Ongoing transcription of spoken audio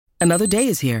Another day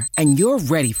is here, and you're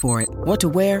ready for it. What to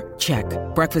wear? Check.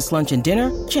 Breakfast, lunch, and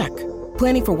dinner? Check.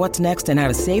 Planning for what's next and how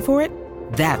to save for it?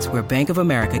 That's where Bank of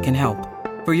America can help.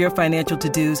 For your financial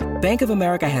to-dos, Bank of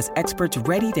America has experts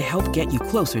ready to help get you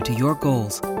closer to your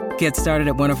goals. Get started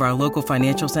at one of our local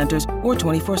financial centers or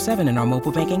 24/7 in our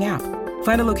mobile banking app.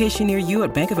 Find a location near you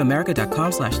at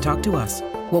bankofamerica.com/talktous.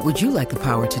 What would you like the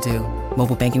power to do?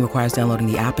 Mobile banking requires downloading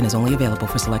the app and is only available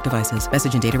for select devices.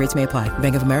 Message and data rates may apply.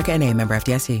 Bank of America N.A., member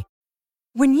FDIC.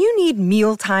 When you need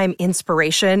mealtime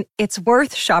inspiration, it's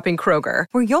worth shopping Kroger,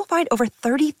 where you'll find over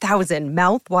 30,000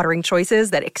 mouth-watering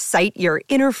choices that excite your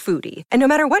inner foodie. And no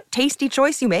matter what tasty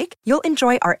choice you make, you'll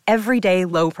enjoy our everyday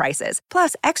low prices,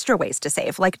 plus extra ways to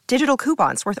save, like digital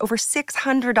coupons worth over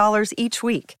 $600 each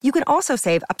week. You can also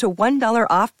save up to $1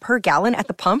 off per gallon at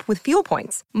the pump with fuel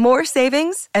points. More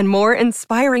savings and more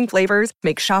inspiring flavors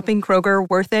make shopping Kroger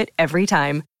worth it every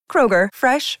time. Kroger,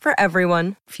 fresh for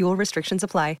everyone. Fuel restrictions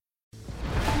apply.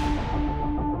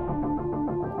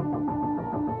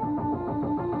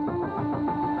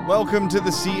 Welcome to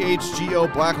the CHGO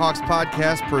Blackhawks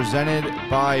podcast presented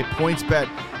by PointsBet.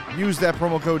 Use that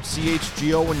promo code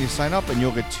CHGO when you sign up and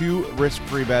you'll get 2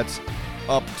 risk-free bets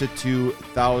up to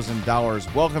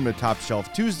 $2,000. Welcome to Top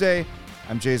Shelf Tuesday.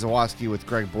 I'm Jay Zawoski with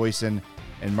Greg Boyson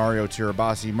and Mario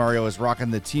Tirabassi. Mario is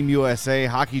rocking the Team USA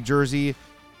hockey jersey.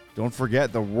 Don't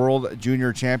forget the World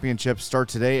Junior Championships start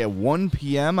today at 1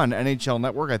 p.m. on NHL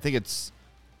Network. I think it's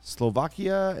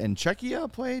Slovakia and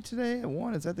Czechia play today at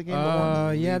 1. Is that the game at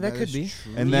 1? Yeah, that could be.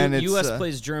 True. And then it's U.S.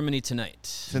 plays Germany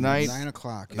tonight. 9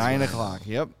 o'clock. 9 o'clock,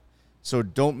 yep. So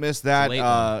don't miss that.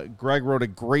 Greg wrote a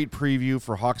great preview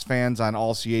for Hawks fans on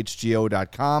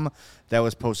allchgo.com. That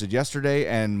was posted yesterday.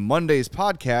 And Monday's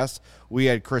podcast, we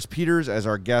had Chris Peters as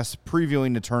our guest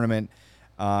previewing the tournament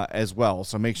as well.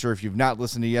 So make sure if you've not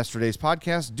listened to yesterday's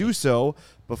podcast, do so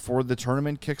before the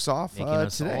tournament kicks off Making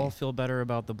us today. all feel better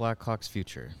about the Blackhawks'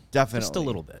 future. Definitely. Just a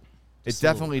little bit. It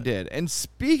definitely did. And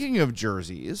speaking of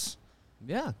jerseys,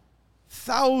 yeah,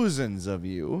 thousands of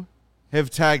you have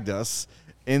tagged us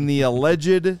in the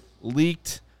alleged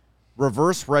leaked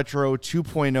reverse retro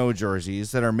 2.0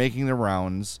 jerseys that are making the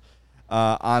rounds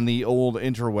on the old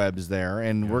interwebs there.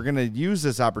 And we're going to use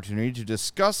this opportunity to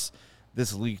discuss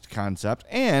this leaked concept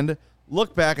and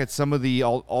look back at some of the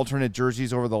alternate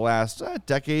jerseys over the last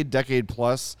decade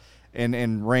plus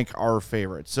and rank our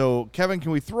favorites. So, Kevin,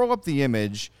 can we throw up the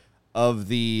image of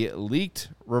the leaked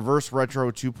reverse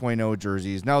retro 2.0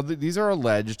 jerseys? Now, these are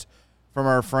alleged from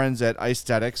our friends at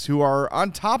Aesthetics, who are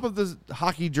on top of the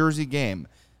hockey jersey game.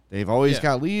 They've always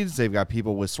got leads. They've got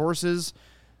people with sources.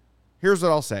 Here's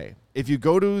what I'll say. If you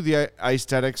go to the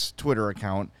Aesthetics Twitter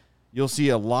account, you'll see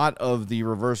a lot of the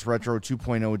reverse retro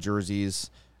 2.0 jerseys,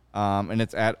 and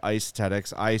it's at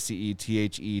Aesthetics,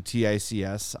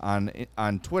 ICETHETICS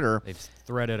on Twitter. They've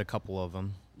threaded a couple of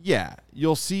them. Yeah,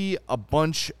 you'll see a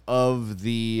bunch of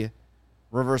the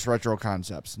reverse retro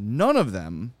concepts. None of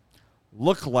them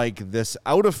look like this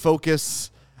out-of-focus,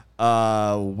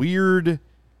 weird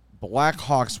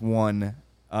Blackhawks one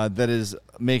that is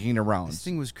making the rounds. This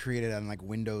thing was created on like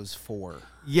Windows 4.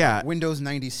 Yeah. Windows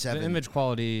 97. The image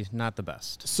quality, not the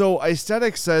best. So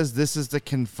Aesthetics says this is the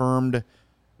confirmed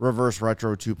reverse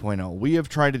retro 2.0. We have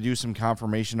tried to do some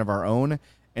confirmation of our own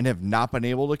and have not been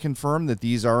able to confirm that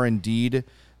these are indeed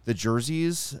the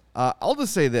jerseys. I'll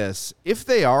just say this. If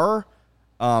they are,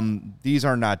 these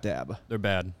are not dab. They're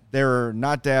bad. They're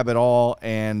not dab at all.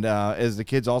 And as the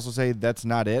kids also say, that's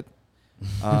not it.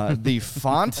 The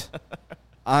font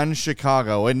on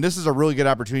Chicago, and this is a really good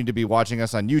opportunity to be watching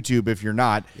us on YouTube. If you're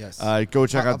not, go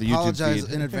check out the YouTube feed.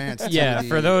 Apologize in advance. Yeah,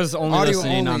 for those only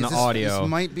listening on the audio, this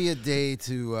might be a day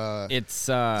to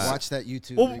watch that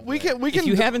YouTube. Well, we can. If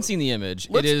you haven't seen the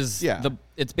image, it is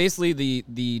it's basically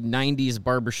the 90s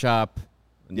barbershop,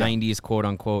 90s quote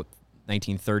unquote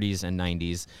 1930s and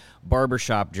 90s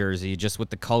barbershop jersey, just with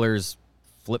the colors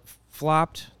flip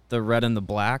flopped, the red and the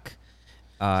black.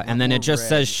 And then it just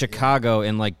says Chicago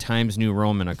in like Times New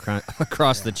Roman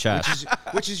across the chest.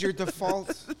 Which is your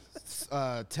default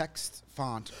text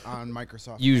font on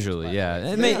Microsoft. Usually,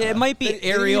 It might be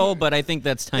Arial, but I think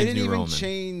that's Times New Roman. They didn't even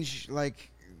change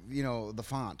the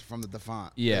font from the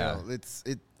font. Yeah.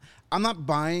 I'm not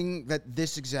buying that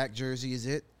this exact jersey is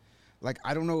it. Like,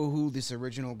 I don't know who this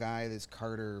original guy, this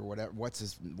Carter,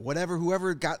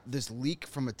 whoever got this leak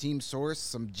from a team source,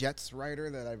 some Jets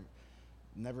writer that I've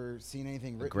never seen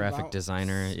anything written graphic about.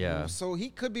 Designer, yeah. So he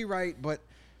could be right, but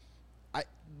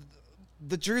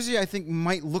the jersey I think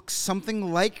might look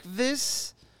something like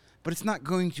this, but it's not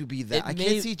going to be that. I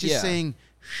can't see just saying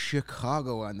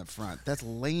Chicago on the front. That's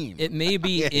lame. It may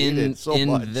be in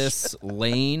this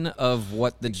lane of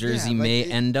what the jersey may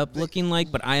end up looking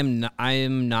like, but I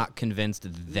am not convinced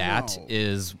that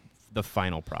is the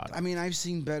final product. I mean, I've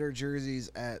seen better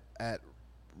jerseys at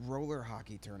roller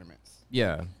hockey tournaments.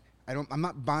 Yeah. I'm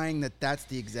not buying that that's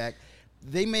the exact.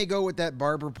 They may go with that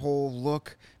barber pole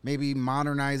look, maybe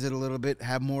modernize it a little bit,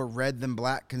 have more red than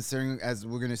black, considering as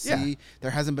we're going to see,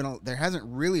 there hasn't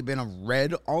really been a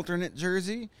red alternate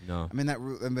jersey. No. I mean that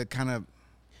would kind of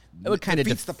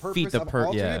defeats the purpose of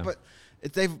alternate, but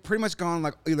they've pretty much gone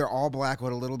like either all black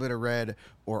with a little bit of red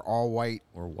or all white.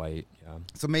 Or white, yeah.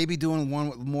 So maybe doing one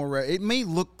with more red. It may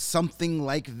look something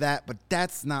like that, but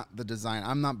that's not the design.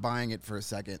 I'm not buying it for a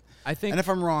second. I think, and if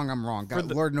I'm wrong, I'm wrong.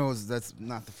 God, Lord knows that's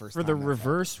not the first time. For the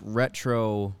reverse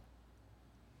retro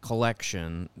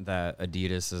collection that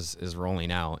Adidas is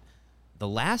rolling out, the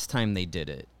last time they did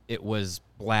it, it was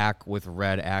black with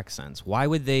red accents. Why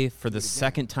would they, for the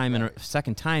second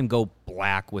time, go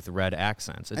black with red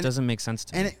accents? It doesn't make sense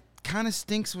to me. And it kind of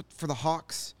stinks for the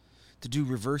Hawks to do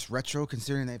reverse retro,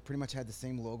 considering they pretty much had the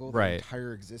same logo their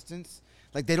entire existence.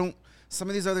 Like they don't. Some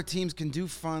of these other teams can do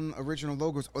fun original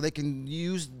logos, or they can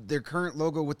use their current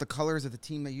logo with the colors of the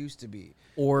team they used to be.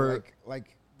 Or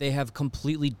like they have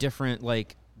completely different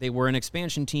like. They were an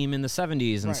expansion team in the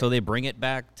 70s, and so they bring it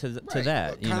back to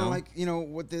that. Kind of like,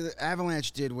 what the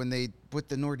Avalanche did when they put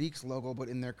the Nordiques logo, but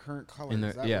in their current colors.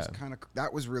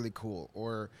 That was really cool.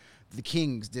 Or the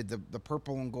Kings did the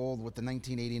purple and gold with the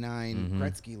 1989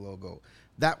 Gretzky logo.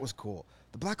 That was cool.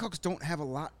 The Blackhawks don't have a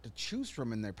lot to choose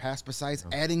from in their past besides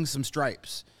adding some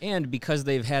stripes. And because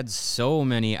they've had so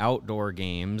many outdoor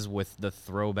games with the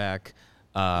throwback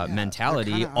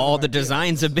mentality, all the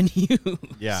designs have been used.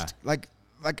 Yeah.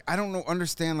 Like I don't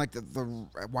understand like the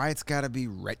why it's got to be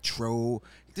retro.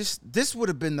 This would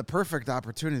have been the perfect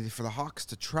opportunity for the Hawks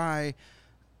to try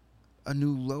a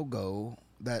new logo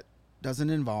that doesn't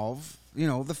involve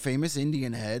the famous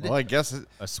Indian head. Well, I guess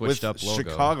a switched up logo.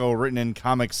 Chicago written in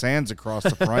Comic Sans across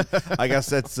the front. I guess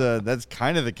that's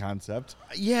kind of the concept.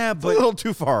 Yeah, but a little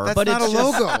too far. That's not a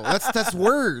logo. That's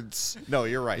words. No,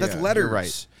 you're right. That's letters. You're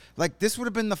right. Like, this would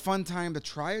have been the fun time to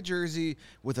try a jersey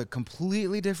with a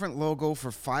completely different logo for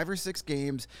 5 or 6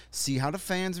 games, see how the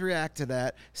fans react to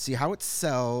that, see how it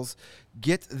sells,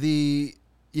 get the,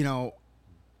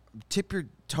 tip your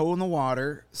toe in the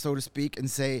water, so to speak, and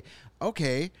say,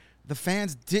 okay, the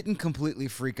fans didn't completely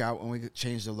freak out when we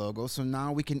changed the logo, so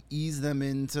now we can ease them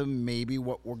into maybe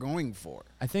what we're going for.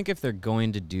 I think if they're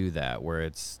going to do that, where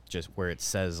it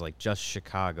says, like, just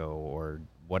Chicago or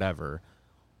whatever,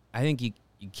 I think you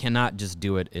cannot just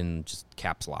do it in just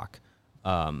caps lock.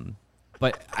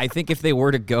 But I think if they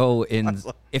were to go in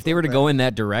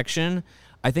that direction,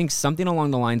 I think something along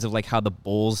the lines of like how the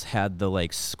Bulls had the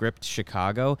like script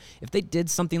Chicago, if they did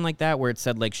something like that where it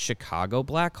said like Chicago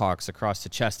Blackhawks across the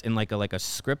chest in like a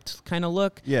script kind of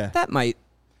look, that might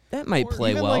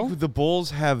play even well. Like the Bulls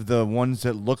have the ones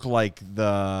that look like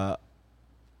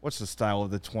what's the style of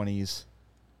the 20s?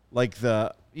 Like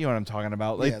you know what I'm talking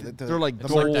about? Like they're like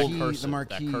gold, the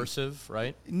marquee. That cursive,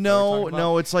 right?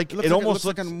 No, it's like it almost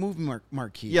looks like a movie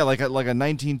marquee. Yeah, like a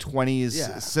 1920s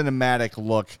cinematic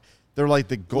look. They're like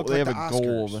the gold. They have a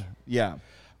gold. Yeah.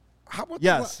 How about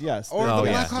yes. Or the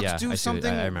Blackhawks do I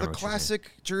something, remember the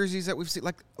classic jerseys that we've seen,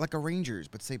 like a Rangers,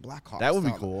 but say Blackhawks. That would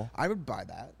be cool. I would buy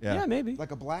that. Yeah, maybe.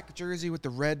 Like a black jersey with the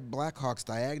red Blackhawks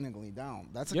diagonally down.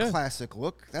 That's a classic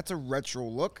look. That's a retro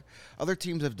look. Other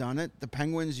teams have done it. The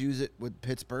Penguins use it with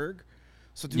Pittsburgh.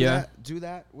 So do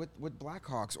that with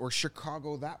Blackhawks or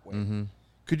Chicago that way. Mm-hmm.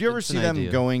 Could you ever see them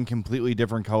going completely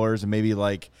different colors and maybe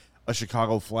like a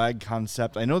Chicago flag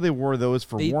concept? I know they wore those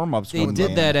for warm-ups. They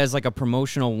did that as like a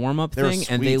promotional warm-up thing,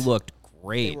 and they looked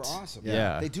great. They were awesome.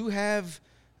 Yeah. They do have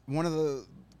one of the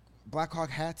Blackhawk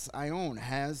hats I own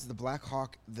has the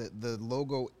Blackhawk, the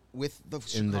logo with the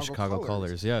Chicago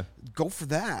colors. Yeah. Go for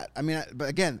that. I mean, but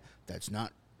again, that's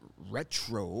not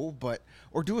retro,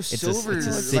 or do a silver. It's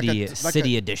a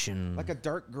city edition. Like a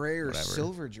dark gray or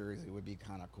silver jersey would be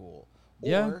kind of cool.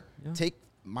 Or take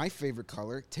my favorite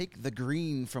color, take the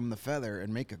green from the feather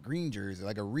and make a green jersey,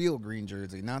 like a real green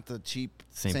jersey, not the cheap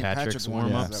St. Patrick's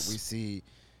warm-ups that we see.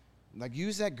 Like,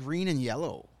 use that green and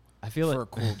yellow for a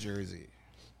cool jersey.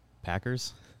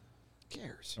 Packers? Who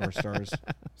cares? North Stars.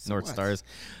 North Stars.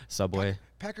 Subway.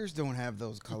 Packers don't have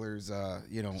those colors,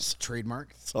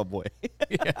 trademark. Subway.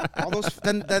 All those.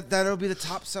 Then that'll be the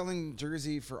top selling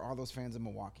jersey for all those fans in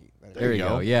Milwaukee. There you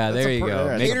go. Yeah, there you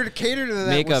go. Cater to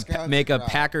that. Make a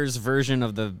Packers version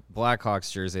of the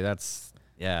Blackhawks jersey.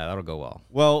 That'll go well.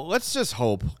 Well, let's just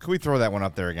hope. Can we throw that one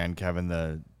up there again, Kevin?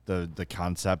 The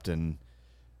concept and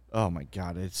Oh my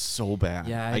God, it's so bad.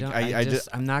 Yeah,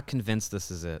 I'm not convinced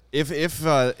this is it. If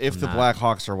the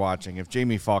Blackhawks are watching, if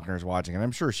Jamie Faulkner is watching, and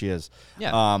I'm sure she is,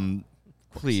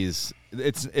 please,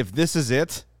 if this is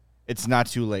it, it's not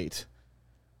too late.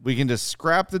 We can just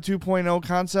scrap the 2.0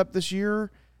 concept this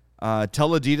year. Tell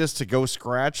Adidas to go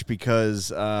scratch because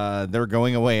they're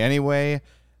going away anyway.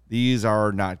 These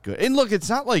are not good. And look, it's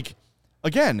not like,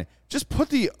 again, just put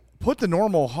the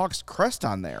normal Hawks crest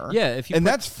on there. Yeah,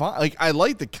 that's fine. Like, I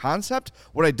like the concept.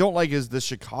 What I don't like is the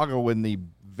Chicago in the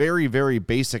very, very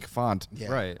basic font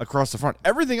across the front.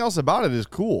 Everything else about it is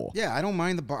cool. Yeah, I don't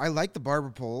mind I like the barber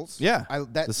poles. Yeah,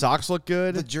 the socks look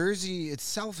good. The jersey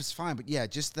itself is fine, but yeah,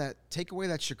 just take away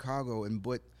that Chicago and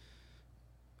put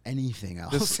anything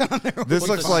else on there. This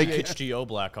looks like HGO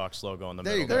Blackhawks logo on the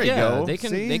middle. There you go. They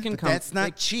can come. That's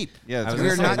not cheap. Yeah,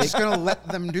 we're not just going to let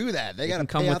them do that. They got to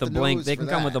come with a blank. They can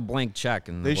come with a blank check,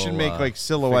 and they should make like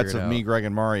silhouettes of me, Greg,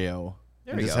 and Mario.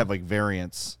 And just have like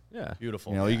variants. Yeah,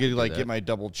 beautiful. You could like get my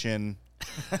double chin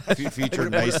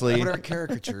featured nicely. Put our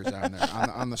caricatures on there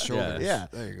on the shoulders. Yeah.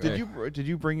 There you go. Did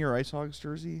you bring your Ice Hogs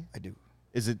jersey? I do.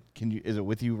 Is it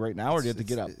with you right now, or do you have to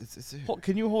get up?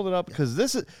 Can you hold it up? Because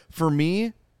this is, for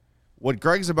me, what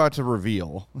Greg's about to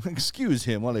reveal. Excuse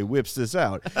him while he whips this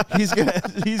out. He's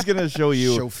gonna show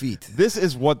you. Show feet. This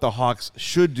is what the Hawks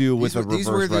should do with a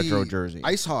reverse retro jersey.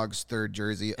 Ice Hogs third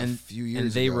jersey a few years ago.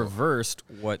 And they reversed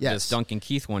what this Duncan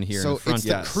Keith one here in front. So it's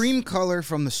the cream color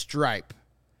from the stripe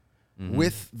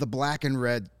with the black and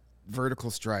red vertical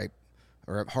stripe.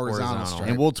 Or horizontal stripe.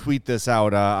 And we'll tweet this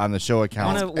out on the show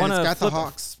account. And it's got the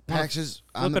Hawks patches.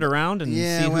 Flip it around and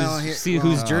see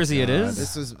whose jersey it is.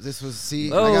 This was I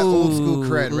got old school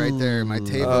cred right there. My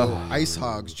table Ice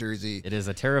Hogs jersey. It is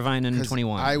a Teravainen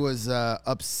 21. I was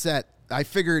upset. I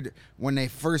figured when they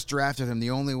first drafted him, the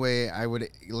only way I would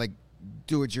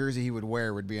do a jersey he would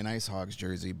wear would be an Ice Hogs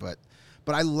jersey, but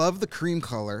I love the cream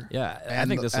color. Yeah, I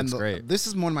think this looks great. This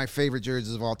is one of my favorite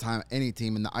jerseys of all time, any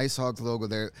team, and the Ice Hogs logo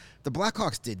there. The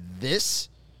Blackhawks did this.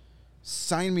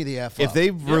 Sign me the F up. If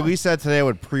they released that today, I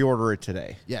would pre-order it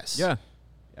today. Yes. Yeah.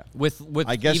 With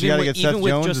I guess you got to get Seth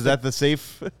Jones. Is that the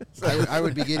safe? I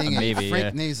would be getting maybe, a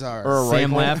Frank Nazar. Or a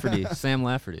Sam Lafferty. Sam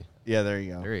Lafferty. Yeah, there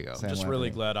you go. There you go. I'm just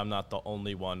really glad I'm not the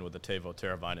only one with a Teuvo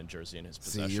Teravainen jersey in his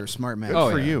possession. See, you're a smart man.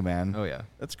 Good for you, man. Oh, yeah.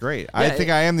 That's great. I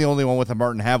think I am the only one with a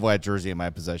Martin Havlat jersey in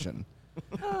my possession.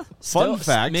 Fun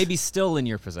fact. Maybe still in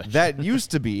your possession. That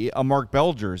used to be a Mark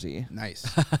Bell jersey. Nice.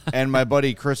 And my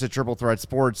buddy Chris at Triple Threat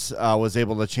Sports was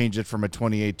able to change it from a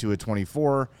 28 to a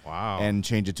 24. Wow. And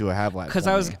change it to a Havlat. Because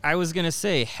I was going to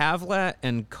say Havlat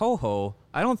and Coho,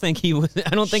 I don't think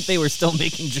they were still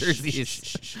making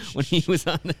jerseys when he was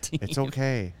on the team. It's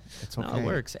okay. It's okay. No, it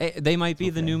works. Hey, they might be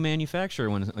the new manufacturer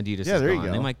when Adidas is there gone. You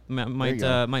go.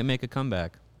 They might make a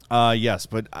comeback. Yes,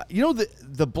 but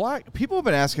the black people have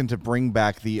been asking to bring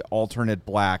back the alternate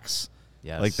blacks,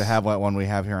 like the Havlat one we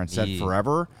have here on set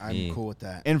forever. I'm cool with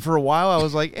that. And for a while, I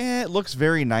was like, it looks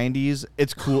very 90s.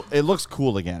 It's cool. It looks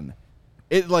cool again.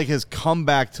 It has come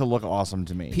back to look awesome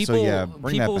to me. People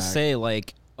bring that back. say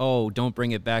like, oh, don't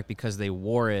bring it back because they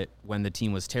wore it when the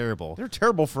team was terrible. They're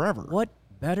terrible forever. What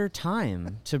better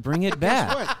time to bring it back?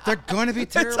 Guess what? They're going to be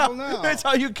terrible now. That's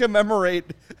how you commemorate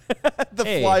the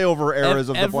flyover eras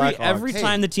of the Blackhawks. Every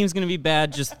time the team's going to be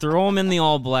bad, just throw them in the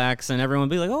All Blacks, and everyone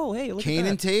will be like, "Oh, hey, look Kane at that."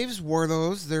 and Taves wore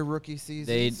those their rookie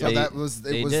season. It was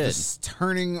this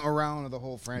turning around of the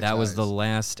whole franchise. That was the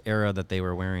last era that they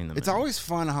were wearing them. It's always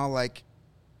fun how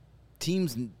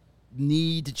teams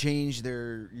need to change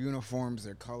their uniforms,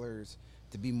 their colors,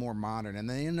 to be more modern, and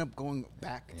they end up going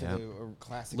back to the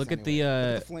classics. Look at Look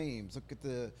at the Flames. Look at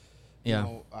the,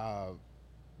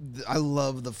 I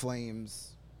love the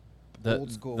Flames,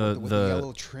 old school with the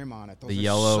yellow trim on it. Those the are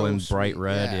yellow so and bright sweet.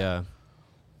 red,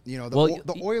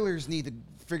 The Oilers need to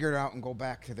figure it out and go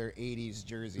back to their '80s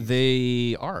jerseys.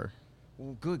 They are.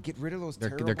 Well, good. Get rid of those.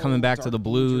 They're coming back to the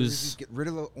blues. Jerseys. Get rid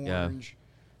of the orange.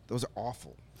 Those are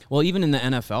awful. Well, even in the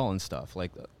NFL and stuff,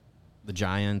 like the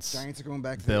Giants are going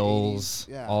back to Bills,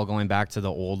 the 80s. all going back to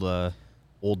the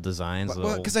old designs.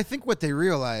 Because I think what they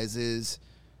realize is,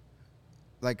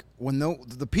 when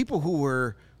the people who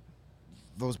were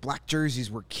those black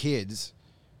jerseys were kids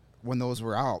when those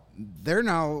were out, they're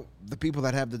now the people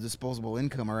that have the disposable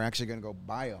income are actually going to go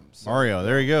buy them. So, Mario,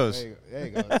 there he goes. There he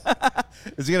goes.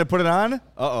 Is he going to put it on?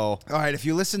 Uh-oh. All right, if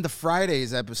you listen to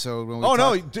Friday's episode when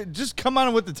we just come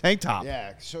on with the tank top.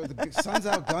 Yeah, show the big sun's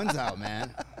out, guns out,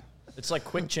 man. It's like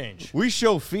quick change. We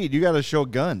show feet. You got to show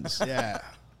guns. Yeah.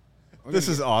 This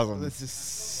is awesome.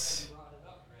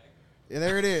 Yeah,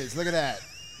 there it is. Look at that.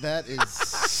 That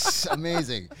is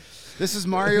amazing. This is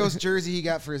Mario's jersey he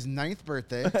got for his 9th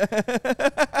birthday.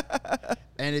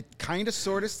 And it kind of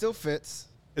sort of still fits.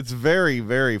 It's very,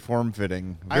 very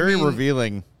form-fitting. Very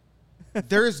revealing.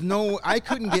 There's no... I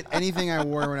couldn't get anything I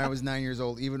wore when I was 9 years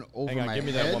old, even over my head. Give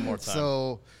me that one more time.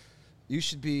 So you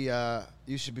should be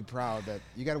proud that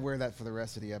you got to wear that for the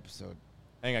rest of the episode.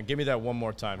 Hang on, give me that one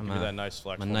more time. Give me that nice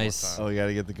flex one more time. Oh, you got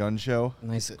to get the gun show?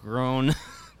 Nice grown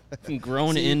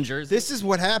in jersey. This is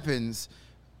what happens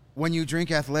when you drink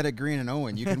Athletic Green and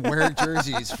Owen. You can wear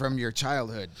jerseys from your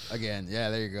childhood again. Yeah,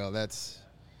 there you go.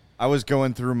 I was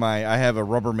going through I have a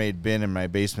Rubbermaid bin in my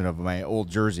basement of my old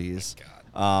jerseys.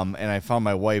 And I found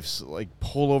my wife's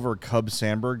pullover Cub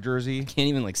Sandberg jersey. You can't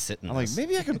even sit in this.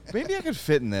 Maybe I could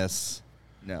fit in this.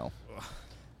 No.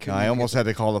 I almost had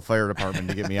to call the fire department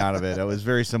to get me out of it. It was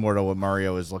very similar to what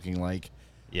Mario is looking like.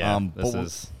 Yeah,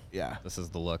 this is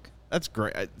the look. That's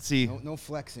great. See, no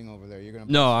flexing over there. You're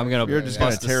You're just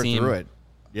gonna tear through it.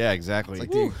 Yeah, exactly. It's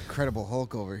like the Incredible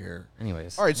Hulk over here.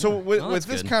 Anyways. All right, so with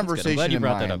this conversation I'm glad you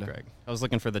brought in that mind, up, Greg. I was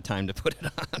looking for the time to put it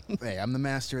on. Hey, I'm the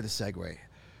master of the segue.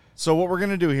 So what we're going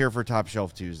to do here for Top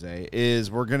Shelf Tuesday is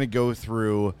we're going to go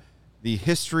through the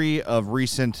history of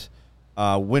recent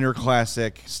Winter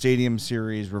Classic, Stadium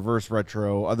Series, Reverse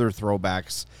Retro, other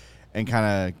throwbacks, and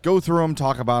kind of go through them,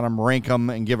 talk about them, rank them,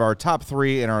 and give our top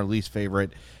 3 and our least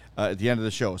favorite at the end of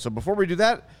the show. So before we do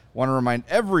that, I want to remind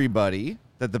everybody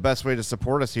that the best way to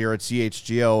support us here at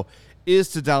CHGO is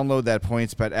to download that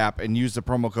PointsBet app and use the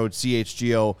promo code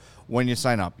CHGO when you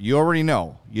sign up. You already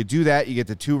know. You do that, you get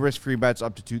the 2 risk-free bets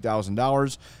up to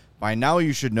 $2,000. By now,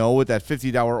 you should know with that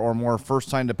 $50 or more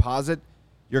first-time deposit,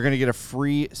 you're going to get a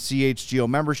free CHGO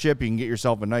membership. You can get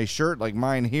yourself a nice shirt like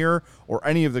mine here or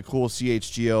any of the cool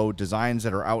CHGO designs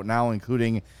that are out now,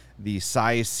 including the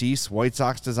Cy Cease White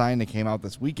Sox design that came out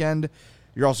this weekend.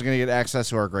 You're also going to get access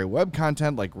to our great web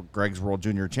content like Greg's World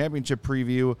Junior Championship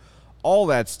preview, all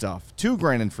that stuff, 2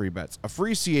 grand in free bets, a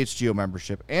free CHGO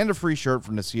membership, and a free shirt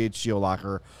from the CHGO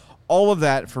locker. All of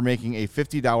that for making a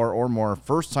 $50 or more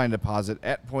first-time deposit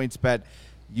at PointsBet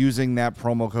using that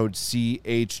promo code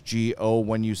CHGO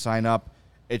when you sign up.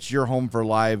 It's your home for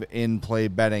live in-play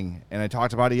betting. And I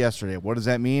talked about it yesterday. What does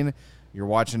that mean? You're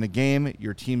watching a game,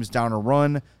 your team's down a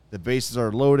run, the bases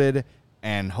are loaded,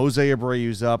 and Jose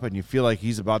Abreu's up, and you feel like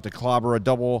he's about to clobber a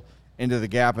double into the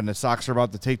gap, and the Sox are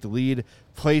about to take the lead.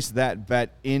 Place that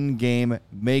bet in-game.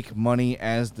 Make money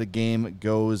as the game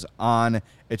goes on.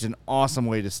 It's an awesome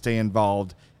way to stay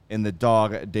involved in the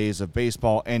dog days of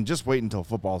baseball, and just wait until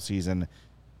football season.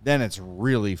 Then it's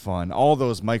really fun. All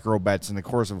those micro bets in the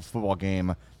course of a football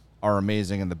game are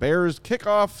amazing, and the Bears kick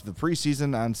off the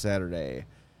preseason on Saturday.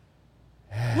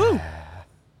 Woo!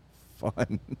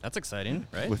 Fun. That's exciting,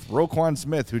 right? With Roquan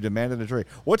Smith, who demanded a trade.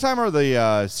 What time are the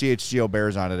CHGO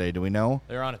Bears on today? Do we know?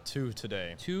 They're on at 2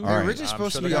 today. 2? They're originally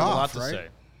supposed to be off, right? Say.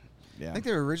 Yeah. I think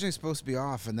they were originally supposed to be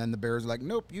off, and then the Bears were like,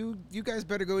 nope, you guys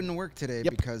better go into work today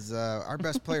because our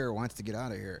best player wants to get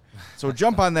out of here. So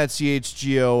jump on that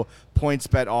CHGO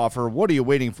PointsBet offer. What are you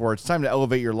waiting for? It's time to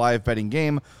elevate your live betting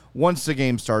game. Once the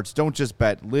game starts, don't just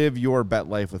bet. Live your bet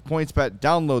life with PointsBet.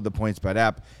 Download the PointsBet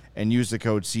app and use the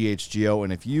code CHGO.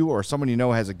 And if you or someone you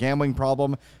know has a gambling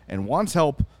problem and wants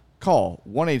help, call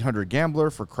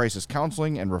 1-800-GAMBLER for crisis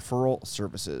counseling and referral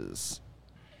services.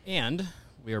 And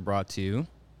we are brought to you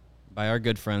by our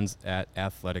good friends at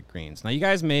Athletic Greens. Now, you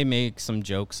guys may make some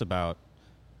jokes about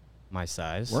my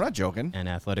size. We're not joking. And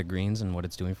Athletic Greens and what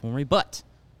it's doing for me, but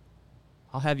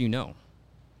I'll have you know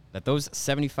that those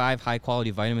 75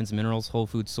 high-quality vitamins, minerals, whole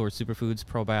food source superfoods,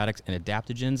 probiotics, and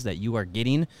adaptogens that you are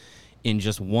getting in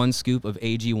just 1 scoop of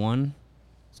AG1,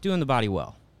 it's doing the body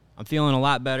well. I'm feeling a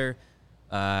lot better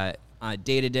on a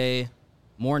day-to-day,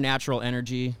 more natural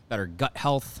energy, better gut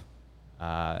health.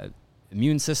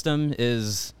 Immune system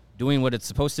is doing what it's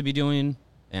supposed to be doing,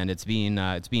 and it's being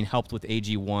helped with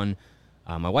AG1.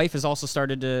 My wife has also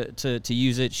started to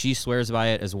use it. She swears by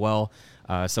it as well.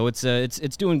 So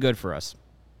it's doing good for us.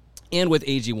 And with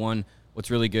AG1, what's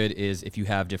really good is if you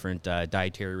have different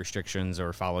dietary restrictions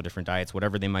or follow different diets,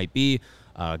 whatever they might be,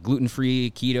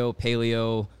 gluten-free, keto,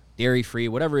 paleo, dairy-free,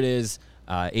 whatever it is,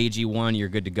 AG1, you're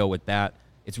good to go with that.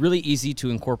 It's really easy to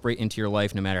incorporate into your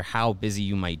life no matter how busy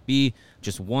you might be.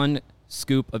 Just 1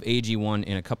 scoop of AG1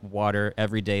 in a cup of water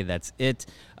every day. That's it.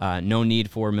 No need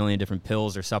for a million different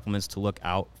pills or supplements to look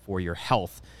out for your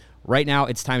health. Right now,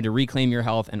 it's time to reclaim your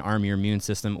health and arm your immune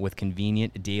system with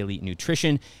convenient daily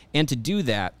nutrition. And to do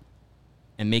that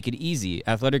and make it easy,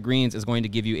 Athletic Greens is going to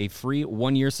give you a free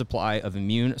 1-year supply of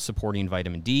immune-supporting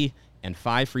vitamin D and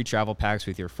 5 free travel packs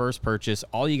with your first purchase.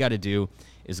 All you got to do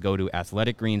is go to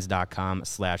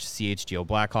athleticgreens.com/CHGO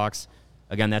Blackhawks.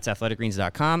 Again, that's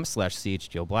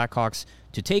athleticgreens.com/CHGO Blackhawks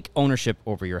to take ownership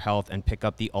over your health and pick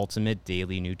up the ultimate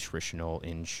daily nutritional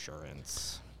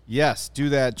insurance. Yes, do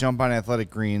that. Jump on Athletic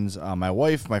Greens.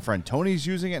 My friend Tony's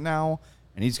using it now,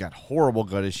 and he's got horrible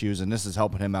gut issues, and this is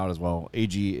helping him out as well.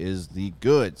 AG is the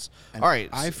goods. And all right.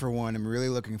 I, for one, am really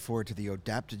looking forward to the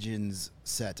Adaptogens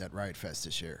set at Riot Fest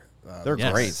this year. They're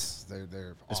great. They're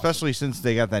awesome. Especially since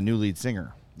they got that new lead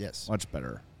singer. Yes. Much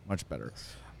better. Much better.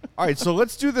 All right, so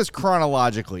let's do this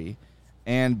chronologically.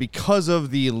 And because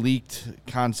of the leaked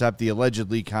concept, the alleged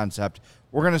leak concept,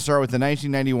 we're going to start with the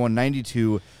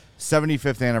 1991-92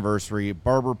 75th anniversary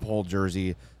Barber Pole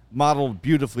jersey, modeled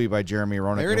beautifully by Jeremy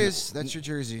Roenick. There it is. That's your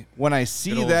jersey. When I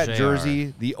see that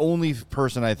jersey, the only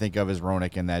person I think of is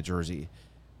Roenick in that jersey.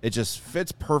 It just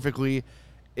fits perfectly.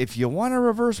 If you want to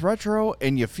reverse retro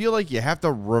and you feel like you have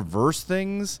to reverse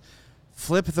things,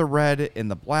 flip the red and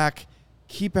the black,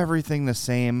 keep everything the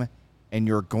same, and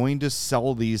you're going to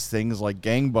sell these things like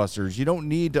gangbusters. You don't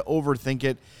need to overthink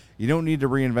it. You don't need to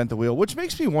reinvent the wheel, which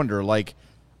makes me wonder,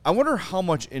 I wonder how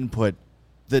much input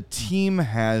the team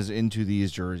has into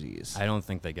these jerseys. I don't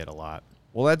think they get a lot.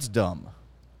 Well, that's dumb.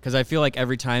 Because I feel like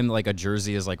every time a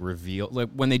jersey is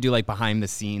revealed, when they do behind the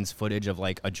scenes footage of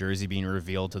a jersey being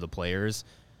revealed to the players,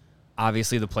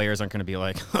 obviously the players aren't going to be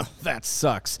like, huh, that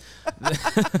sucks.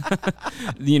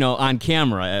 On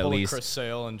camera at least. Chris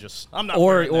Sale and just I'm not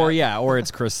or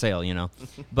it's Chris Sale,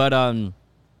 But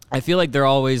I feel like they're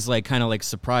always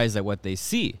surprised at what they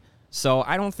see. So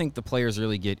I don't think the players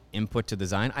really get input to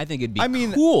design. I think it'd be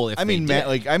cool if they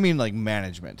did.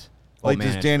 Management.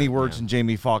 Does Danny Wirtz and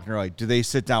Jamie Faulkner, do they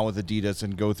sit down with Adidas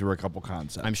and go through a couple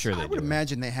concepts? I'm sure they do. I would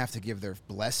imagine they have to give their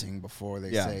blessing before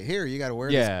they say, here, you got to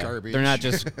wear this garbage. They're not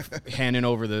just handing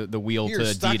over the wheel to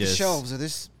Adidas. Stock the shelves of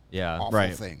this awful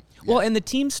thing. Yeah. Well, and the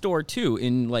team store, too,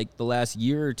 in the last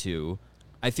year or two,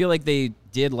 I feel like they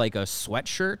did a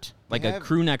sweatshirt, a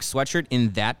crew neck sweatshirt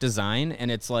in that design,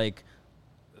 and it's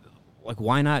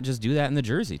why not just do that in the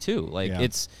jersey, too?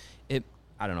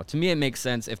 I don't know. To me, it makes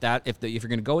sense if you're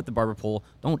going to go with the barber pole,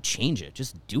 don't change it.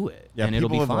 Just do it, and it'll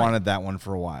be fine. People have wanted that one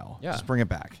for a while. Yeah. Just bring it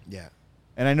back. Yeah.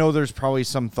 And I know there's probably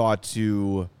some thought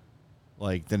to,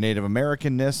 the Native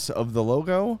Americanness of the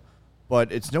logo,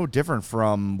 but it's no different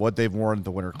from what they've worn at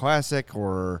the Winter Classic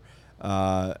or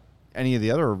any of the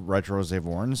other retros they've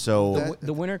worn. So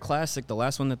the Winter Classic, the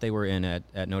last one that they were in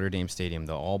at Notre Dame Stadium,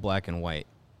 the all black and white,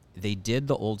 they did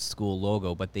the old school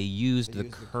logo, but they used the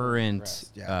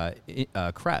current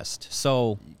crest.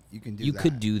 So you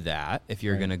could do that if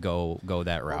you're going to go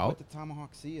that route. Put the Tomahawk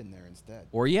C in there instead.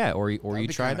 Or you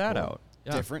try that out.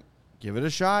 Yeah. Different. Give it a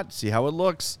shot. See how it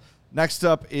looks. Next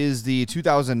up is the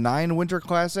 2009 Winter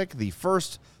Classic, the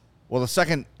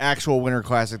second actual Winter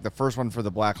Classic, the first one for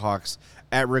the Blackhawks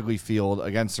at Wrigley Field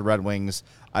against the Red Wings.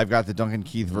 I've got the Duncan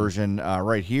Keith version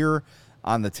right here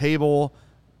on the table.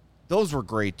 Those were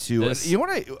great, too. You know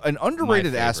what? An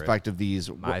underrated aspect of these,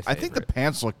 I think the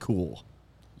pants look cool.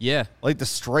 Yeah. The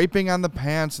striping on the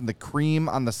pants and the cream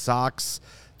on the socks.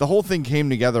 The whole thing came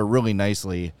together really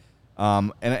nicely.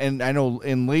 And I know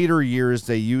in later years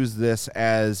they used this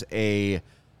as an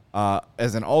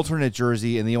alternate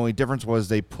jersey, and the only difference was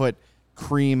they put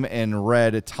cream and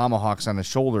red tomahawks on the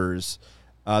shoulders,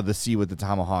 the C with the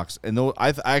tomahawks. And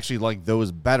I actually like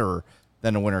those better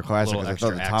than a Winter Classic because I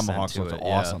thought the tomahawks looked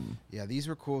awesome. Yeah, these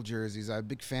were cool jerseys. I'm a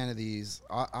big fan of these.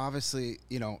 Obviously,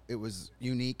 it was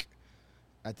unique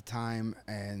at the time.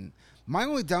 And my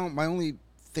only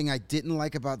thing I didn't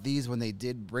like about these when they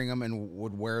did bring them and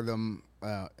would wear them,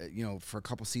 for a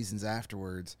couple seasons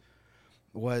afterwards,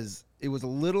 was it was a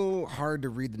little hard to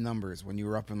read the numbers when you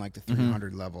were up in the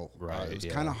 300 level. Right. It was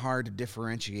kind of hard to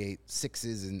differentiate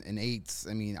 6s and 8s.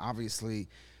 I mean, obviously,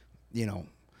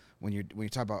 when you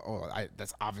talk about,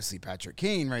 that's obviously Patrick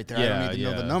Kane right there. I don't need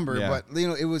to know the number. Yeah. But,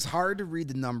 it was hard to read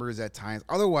the numbers at times.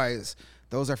 Otherwise,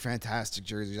 those are fantastic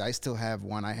jerseys. I still have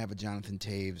one. I have a Jonathan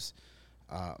Taves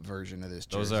version of this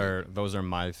jersey. Those are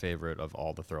my favorite of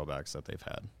all the throwbacks that they've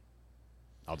had.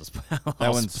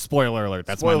 Spoiler alert.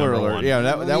 That's my number one. Yeah,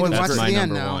 that one's my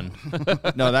number one.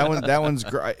 No, that one's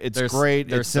great. It's great.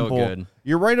 They're it's simple. So good.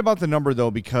 You're right about the number,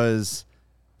 though, because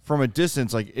from a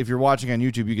distance, if you're watching on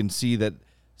YouTube, you can see that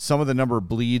some of the number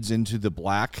bleeds into the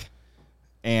black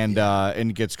and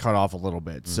gets cut off a little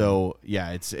bit. Mm-hmm. So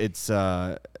yeah,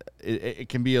 it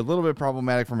can be a little bit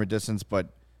problematic from a distance, but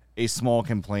a small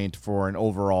complaint for an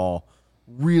overall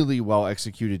really well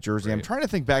executed jersey. Right. I'm trying to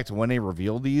think back to when they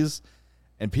revealed these,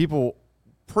 and people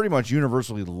pretty much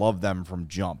universally love them from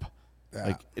jump.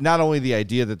 Yeah. Not only the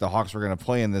idea that the Hawks were going to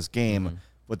play in this game,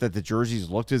 but that the jerseys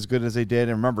looked as good as they did.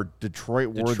 And remember, Detroit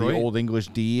wore the Old English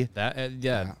D.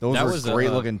 Those were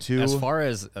great looking too. As far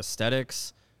as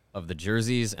aesthetics of the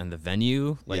jerseys and the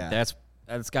venue, that's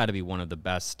got to be one of the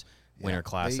best winter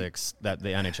classics that the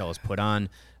NHL has put on.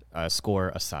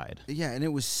 Score aside, and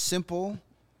it was simple.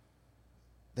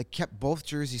 They kept both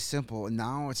jerseys simple, and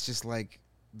now it's just like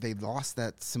they lost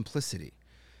that simplicity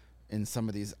in some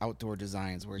of these outdoor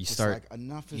designs where you start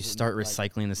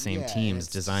recycling the same teams.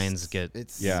 Designs get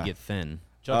thin.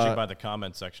 Judging by the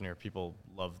comment section here, people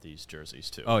love these jerseys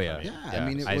too. Oh yeah, I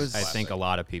mean, I think a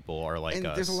lot of people are like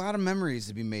us. There's a lot of memories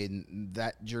to be made. And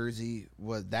that jersey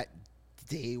that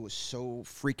day was so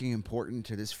freaking important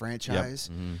to this franchise.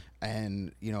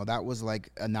 And that was like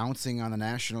announcing on the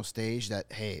national stage that,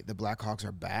 hey, the Blackhawks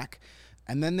are back.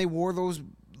 And then they wore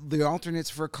the alternates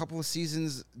for a couple of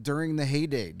seasons during the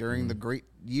heyday, during the great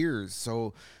years.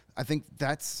 So I think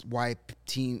that's why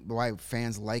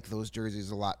fans like those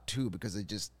jerseys a lot too, because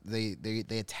they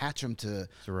attach them to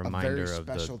a very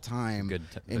special time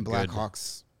in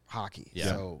Blackhawks hockey. Yeah,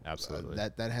 so absolutely.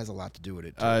 That has a lot to do with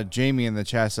it too. Jamie in the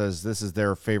chat says this is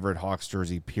their favorite Hawks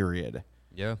jersey, period.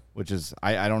 Yeah. Which is,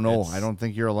 I don't know. I don't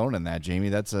think you're alone in that, Jamie.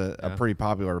 That's a pretty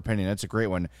popular opinion. That's a great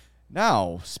one.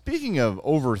 Now, speaking of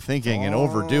overthinking and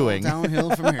overdoing, downhill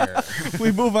from here.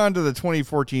 We move on to the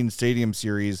 2014 Stadium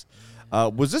Series.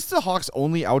 Was this the Hawks'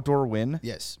 only outdoor win?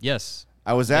 Yes.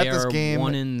 I was at this game.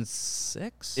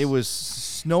 1-6. It was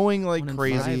snowing like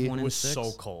crazy. It was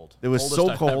so cold. It was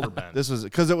so cold. This was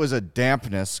because it was a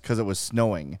dampness because it was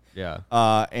snowing. Yeah.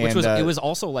 And it was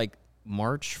also like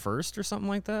March 1st or something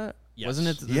like that. Yes. Wasn't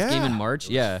it this game in March?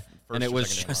 Yeah. And it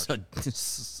was just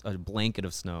a blanket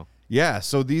of snow. Yeah.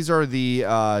 So these are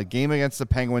the game against the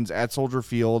Penguins at Soldier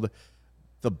Field.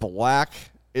 The black.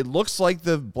 It looks like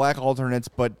the black alternates,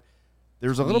 but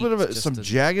there's a little bit of some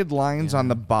jagged lines on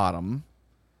the bottom.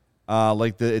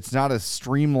 It's not a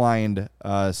streamlined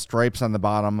stripes on the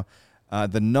bottom.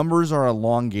 The numbers are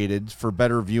elongated for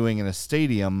better viewing in a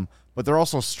stadium, but they're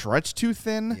also stretched too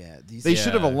thin. Yeah, they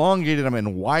should have elongated them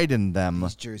and widened them.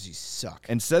 These jerseys suck.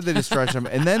 Instead, they just stretch them.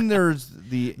 And then there's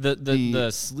the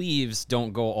sleeves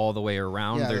don't go all the way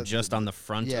around. They're just on the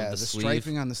front of the sleeve. Yeah, the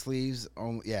striping on the sleeves.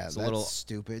 That's a little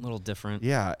stupid. A little different.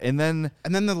 Yeah, and then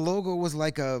the logo was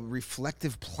like a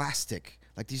reflective plastic.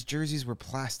 Like these jerseys were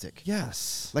plastic.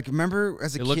 Yes. Like remember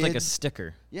as a kid. It looked like a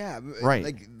sticker. Yeah. Right.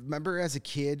 Like remember as a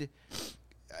kid.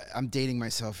 I'm dating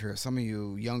myself here. Some of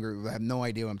you younger have no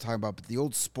idea what I'm talking about. But the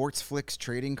old Sports Flicks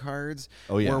trading cards.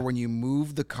 Oh yeah. Where when you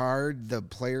move the card, the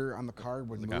player on the card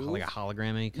would move. Like a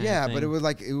hologram-y kind yeah, of thing. but it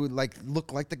would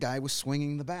look like the guy was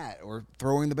swinging the bat or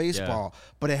throwing the baseball.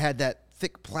 But it had that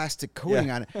thick plastic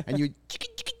coating on it, and you.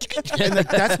 And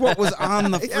that's what was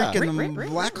on the freaking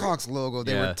Blackhawks logo.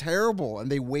 They were terrible, and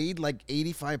they weighed like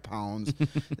 85 pounds.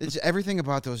 Everything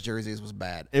about those jerseys was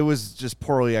bad. It was just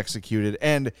poorly executed.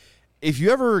 And if you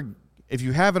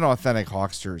have an authentic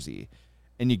Hawks jersey,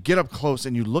 and you get up close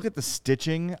and you look at the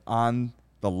stitching on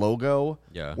the logo,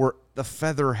 where the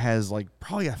feather has like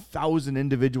probably 1,000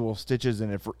 individual stitches in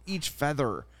it for each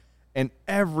feather. And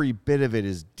every bit of it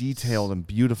is detailed and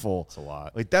beautiful. It's a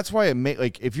lot. Like that's why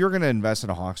if you're going to invest in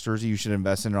a Hawks jersey, you should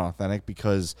invest in an authentic,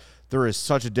 because there is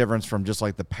such a difference from just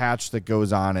like the patch that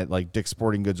goes on at like Dick's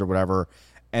Sporting Goods or whatever,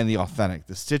 and the authentic.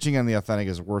 The stitching on the authentic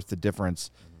is worth the difference.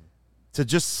 To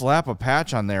just slap a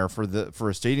patch on there for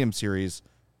a stadium series,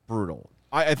 brutal.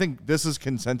 I think this is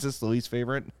consensus the least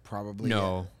favorite. Probably.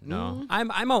 No.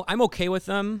 I'm okay with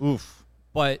them. Oof.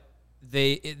 But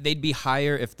they'd be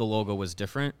higher if the logo was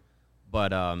different.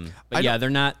 But yeah, they're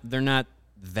not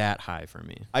that high for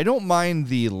me. I don't mind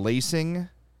the lacing.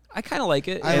 I kind of like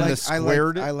it. I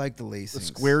like the lacing. The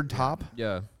squared top.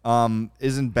 Yeah.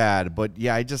 Isn't bad, but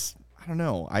yeah, I don't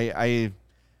know.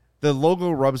 The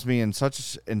logo rubs me in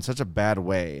such a bad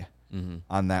way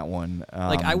on that one.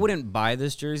 Um, I wouldn't buy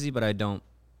this jersey, but I don't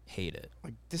hate it.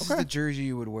 Like this is the jersey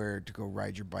you would wear to go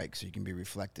ride your bike, so you can be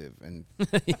reflective and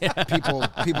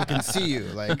people can see you.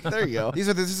 Like there you go. This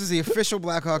is the official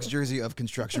Blackhawks jersey of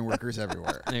construction workers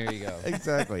everywhere. There you go.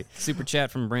 Exactly. Super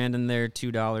chat from Brandon there,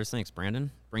 $2. Thanks, Brandon.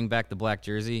 Bring back the black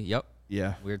jersey. Yep.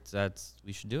 Yeah.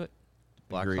 We should do it.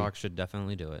 Blackhawks should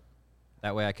definitely do it.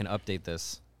 That way I can update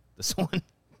this one.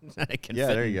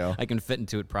 There you go. I can fit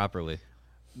into it properly.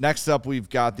 Next up, we've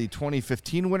got the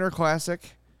 2015 Winter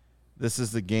Classic. This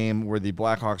is the game where the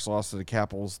Blackhawks lost to the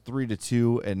Capitals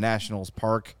 3-2 at Nationals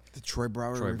Park. The Troy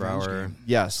Brouwer game.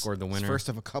 Yes. Scored the winner. It's first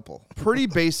of a couple. Pretty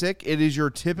basic. It is your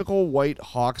typical white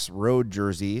Hawks road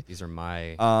jersey. These are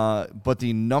my... But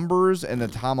the numbers and the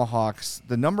Tomahawks,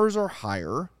 the numbers are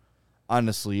higher on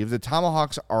the sleeve. The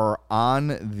Tomahawks are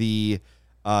on the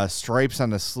stripes on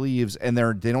the sleeves, and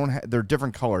they're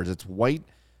different colors. It's white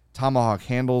tomahawk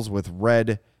handles with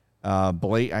red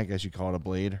blade. I guess you call it a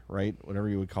blade, right? Whatever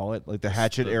you would call it. Like the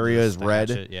hatchet area is red.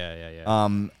 Hatchet.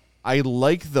 Yeah. I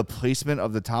like the placement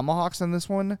of the tomahawks on this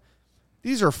one.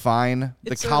 These are fine.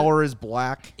 The collar is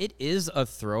black. It is a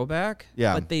throwback.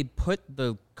 Yeah. But they put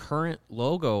the current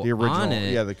logo The original, on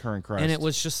it. yeah, the current crest. And it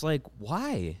was just like,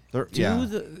 why?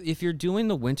 If you're doing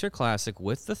the Winter Classic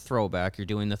with the throwback, you're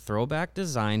doing the throwback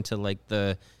design to like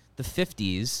the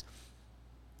 50s.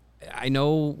 I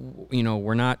know,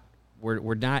 we're not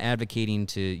advocating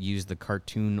to use the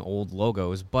cartoon old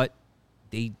logos, but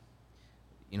they,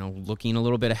 looking a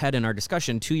little bit ahead in our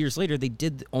discussion, 2 years later, they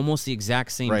did almost the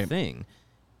exact same thing.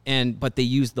 But they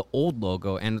used the old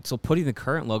logo. And so putting the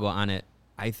current logo on it,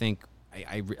 I think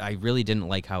I really didn't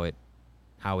like how it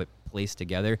placed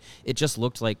together. It just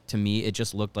looked like, to me,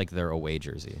 their away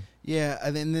jersey. Yeah,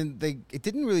 and then it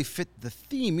didn't really fit the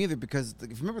theme either, because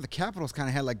if you remember, the Capitals kind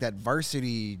of had like that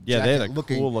varsity jacket they had a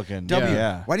looking cool looking W.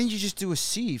 Yeah. Why didn't you just do a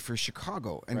C for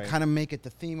Chicago and kind of make it the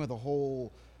theme of the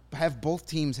whole? Have both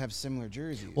teams have similar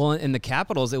jerseys? Well, in the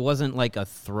Capitals, it wasn't like a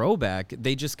throwback.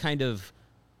 They just kind of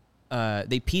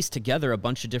they pieced together a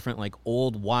bunch of different like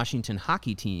old Washington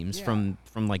hockey teams from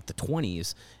like the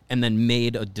 20s, and then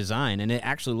made a design, and it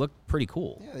actually looked pretty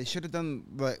cool. Yeah, they should have done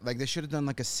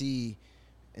like a C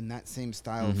in that same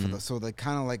style for so they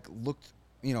kind of like looked,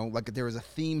 like there was a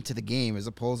theme to the game, as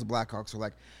opposed to Blackhawks were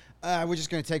like, we're just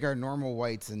going to take our normal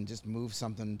whites and just move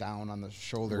something down on the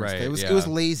shoulders. Right, it was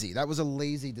lazy. That was a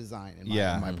lazy design in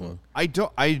my book. I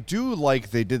do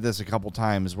like they did this a couple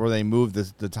times where they moved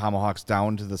the tomahawks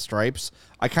down to the stripes.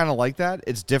 I kind of like that.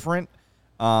 It's different,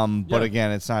 but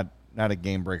again, it's not a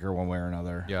game breaker one way or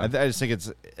another. Yeah. I just think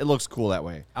it looks cool that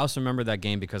way. I also remember that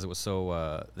game because it was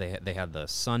so they had the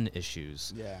sun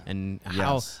issues. Yeah. And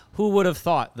who would have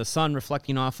thought the sun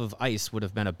reflecting off of ice would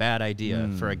have been a bad idea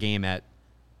for a game at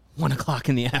 1 o'clock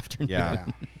in the afternoon.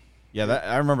 Yeah.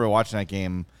 I remember watching that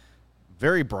game.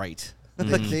 Very bright.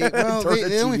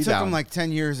 They only took them like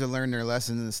 10 years to learn their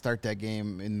lesson and start that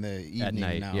game in the evening at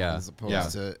night, now, as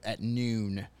opposed to at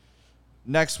noon.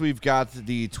 Next, we've got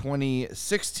the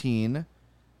 2016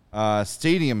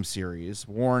 Stadium Series,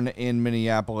 worn in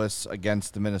Minneapolis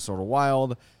against the Minnesota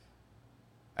Wild.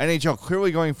 NHL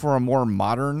clearly going for a more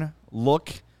modern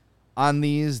look on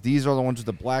these. These are the ones with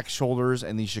the black shoulders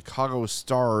and the Chicago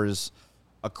Stars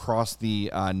across the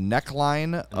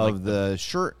neckline of the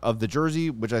shirt of the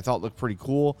jersey, which I thought looked pretty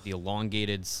cool. The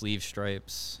elongated sleeve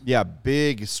stripes. Yeah,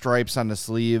 big stripes on the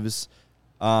sleeves.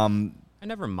 I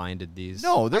never minded these.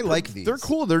 No, I like these. They're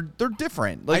cool. They're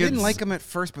different. I didn't like them at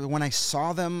first, but when I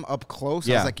saw them up close,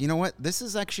 I was like, you know what? This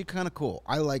is actually kind of cool.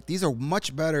 I like these. Are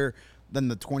much better than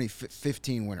the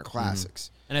 2015 Winter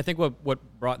Classics. And I think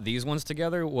what brought these ones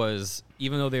together was,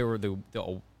 even though they were the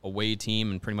away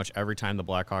team, and pretty much every time the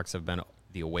Blackhawks have been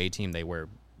the away team, they wear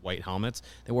white helmets.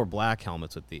 They wore black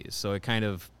helmets with these. So it kind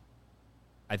of,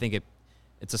 I think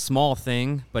it's a small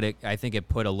thing, but I think it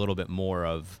put a little bit more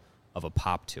of a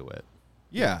pop to it.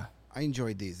 Yeah. I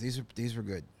enjoyed these. These were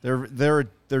good.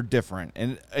 They're different,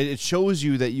 and it shows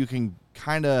you that you can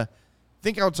kind of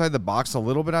think outside the box a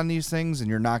little bit on these things, and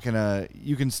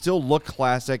you can still look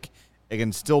classic. It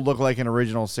can still look like an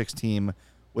original 6 team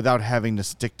without having to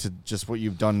stick to just what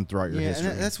you've done throughout your history.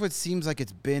 And that's what it seems like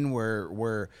it's been,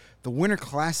 where the Winter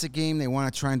Classic game, they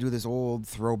want to try and do this old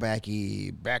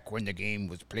throwbacky, back when the game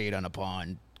was played on a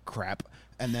pond crap.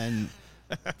 And then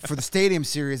for the Stadium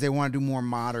Series, they want to do more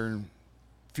modern,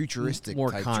 futuristic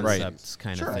more type concepts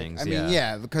kind of things. I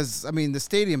mean, because the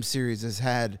Stadium Series has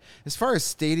had, as far as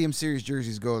Stadium Series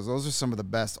jerseys goes, those are some of the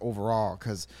best overall,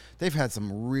 because they've had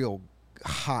some real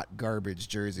hot garbage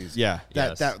jerseys. Yeah.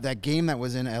 That game that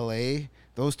was in LA,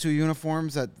 those two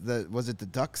uniforms, was it the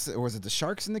Ducks, or was it the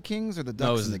Sharks and the Kings, or the Ducks? No,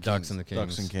 it was and the the Ducks Kings? and the Kings.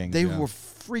 Ducks and Kings. They were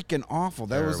freaking awful.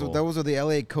 Those were the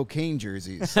LA cocaine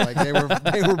jerseys. Like they were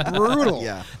brutal.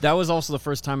 Yeah. That was also the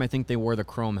first time I think they wore the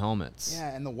chrome helmets.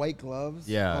 Yeah, and the white gloves.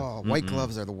 Yeah. Oh, white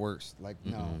gloves are the worst. Like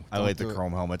no. I like the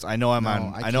chrome helmets. I know I'm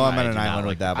on I an can't. island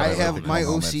with that. But I like have the my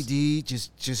chrome helmets. OCD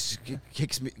just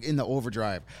kicks me in the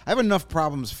overdrive. I have enough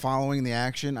problems following the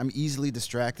action. I'm easily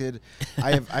distracted.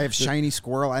 I have shiny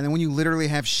squirrel, and then when you literally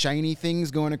have shiny things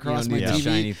going across my need the TV,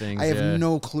 shiny things, I have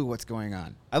no clue what's going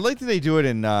on. I like that they do it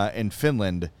in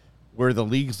Finland, where the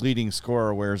league's leading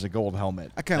scorer wears a gold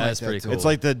helmet. I kind of like That's that pretty too. cool. It's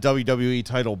like the WWE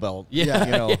title belt.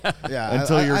 Yeah. Yeah,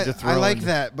 Until you're I dethroned. like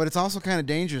that, but it's also kind of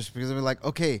dangerous because I'm like,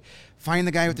 okay, find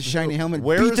the guy with the shiny helmet,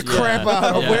 Where's beat the crap out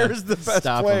of him. Where's the best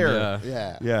Stop 'em, player?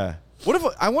 yeah. Yeah. What if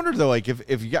I wonder though, like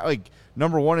if you got like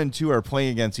number 1 and 2 are playing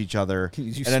against each other, Can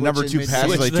you and then number switch 2 in passes,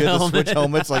 mid-game? like Switch you the have to switch helmet.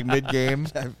 helmets like mid game.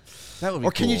 That would be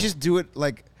Or can you cool. just do it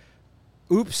like,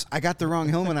 oops, I got the wrong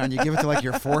helmet on. You give it to like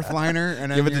your fourth liner,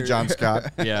 and then Give it to John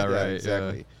Scott. Yeah, right.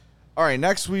 Exactly. Yeah. All right,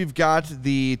 next we've got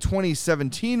the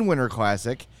 2017 Winter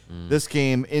Classic. This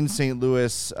game in St.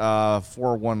 Louis,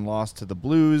 4-1 loss to the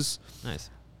Blues. Nice.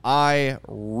 I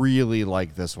really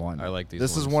like this one. I like these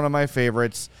This is ones. one of my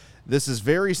favorites. This is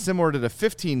very similar to the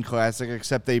 15 Classic,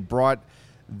 except they brought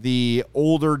the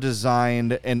older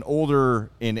designed and older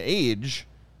in age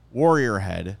Warrior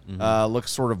head.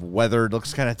 Looks sort of weathered,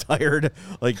 looks kind of tired.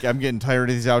 Like, I'm getting tired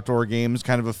of these outdoor games,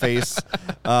 kind of a face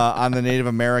on the Native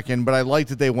American. But I like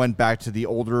that they went back to the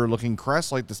older looking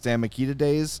crest, like the Stan Mikita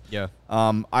days. Yeah.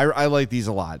 I like these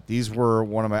a lot. These were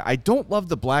one of my... I don't love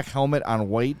the black helmet on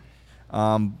white,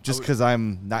 just because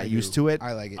I'm not used to it.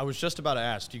 I like it. I was just about to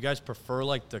ask, do you guys prefer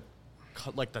like the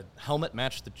helmet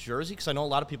match the jersey? Because I know a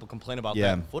lot of people complain about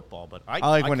that in football, but I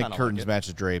like when it kinda curtains like it. match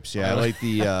the drapes. Yeah, I like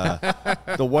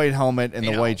the white helmet and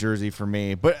the white jersey for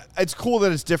me. But it's cool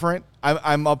that it's different.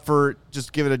 I'm up for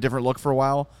just give it a different look for a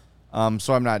while.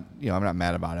 So I'm not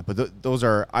mad about it. But those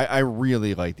are I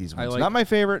really like these ones. Not my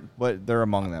favorite, but they're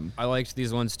among them. I liked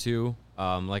these ones too.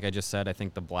 Like I just said, I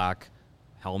think the black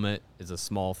helmet is a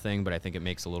small thing, but I think it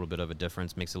makes a little bit of a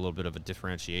difference, makes a little bit of a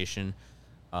differentiation.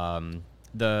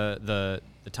 The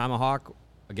tomahawk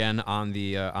again on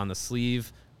the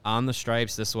sleeve, on the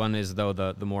stripes. This one is though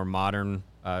the more modern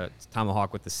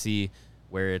tomahawk with the C,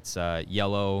 where it's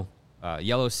yellow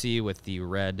C with the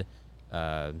red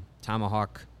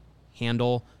tomahawk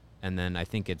handle, and then I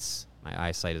think it's, my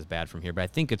eyesight is bad from here, but I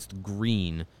think it's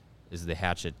green is the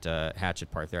hatchet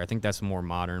part there. I think that's a more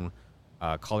modern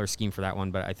color scheme for that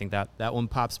one, but I think that one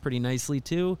pops pretty nicely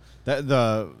too.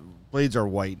 The blades are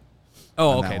white. Oh,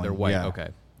 on that okay, they're one. white. Yeah.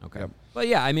 Okay. Yep. But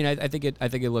yeah, I mean, I think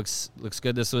it looks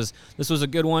good. This was a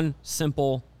good one,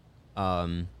 simple.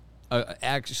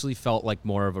 Actually felt like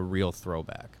more of a real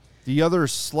throwback. The other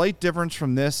slight difference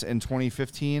from this in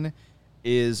 2015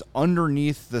 is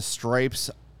underneath the stripes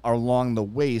along the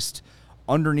waist.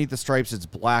 Underneath the stripes, it's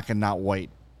black and not white.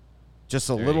 Just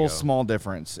a little small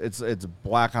difference. It's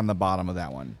black on the bottom of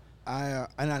that one. I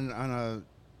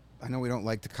know we don't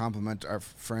like to compliment our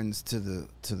friends to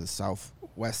the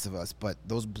southwest of us, but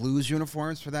those Blues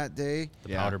uniforms for that day,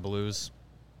 The powder blues.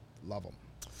 love them.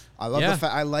 I love the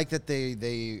fact. I like that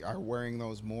they are wearing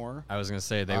those more. I was gonna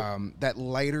say they. That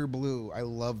lighter blue. I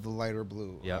love the lighter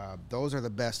blue. Yep. Those are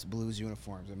the best Blues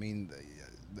uniforms. I mean,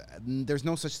 there's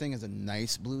no such thing as a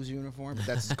nice Blues uniform, but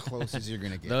that's as close as you're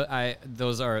gonna get.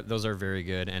 Those are very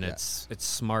good, and it's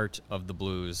smart of the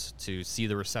Blues to see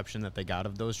the reception that they got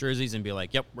of those jerseys and be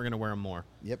like, "Yep, we're gonna wear them more."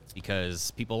 Yep. Because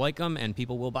people like them and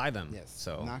people will buy them. Yes.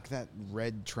 So knock that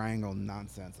red triangle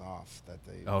nonsense off. That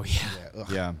they. Oh yeah.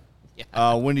 Yeah.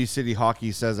 Windy City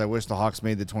Hockey says, I wish the Hawks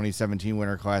made the 2017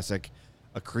 Winter Classic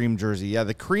a cream jersey. Yeah,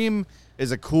 the cream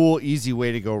is a cool, easy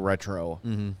way to go retro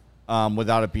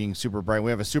without it being super bright.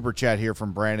 We have a super chat here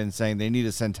from Brandon saying they need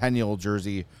a Centennial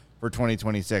jersey for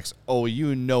 2026. Oh,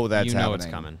 you know that's happening. it's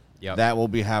coming. Yep. That will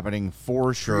be happening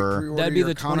for sure. Pre-order That'd be your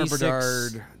the Connor 26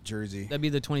 Bedard jersey. That'd be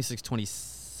the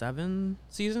 26-27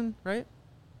 season, right?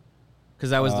 Because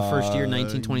that was the first year,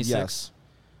 1926. Yes.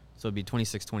 So it'd be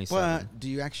 26-27. But do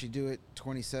you actually do it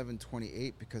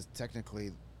 27-28? Because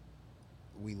technically,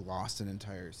 we lost an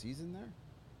entire season there.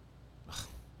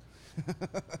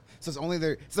 So it's only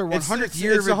their 100th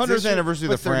year. It's the 100th anniversary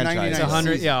of the franchise. It's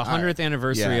 100th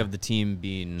anniversary Yeah. of the team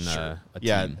being a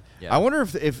Yeah. team. I wonder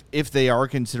if they are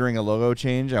considering a logo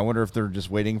change. I wonder if they're just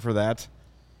waiting for that.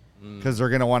 Because they're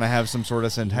going to want to have some sort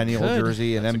of Centennial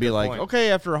jersey and then be like,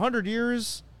 okay, after 100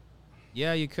 years.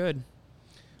 Yeah, you could.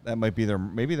 That might be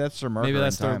maybe that's their marker. Maybe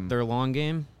that's in time. their long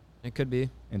game. It could be.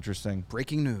 Interesting.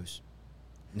 Breaking news.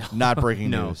 No. Not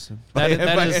breaking No. news. That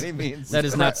is any means. that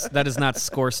is not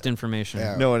scourced information.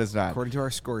 Yeah. No, it is not. According to our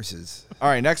sources. All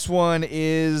right, next one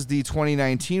is the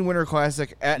 2019 Winter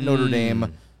Classic at Notre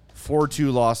Dame.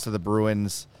 4-2 loss to the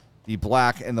Bruins. The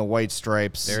black and the white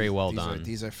stripes. Very well done.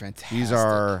 These are fantastic. These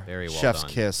are Very well chef's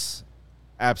done. kiss.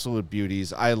 Absolute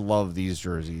beauties. I love these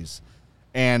jerseys.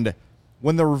 And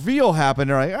when the reveal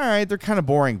happened, they're like, all right, they're kind of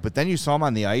boring. But then you saw them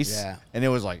on the ice, and it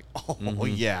was like, oh,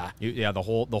 yeah. The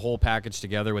whole package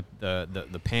together with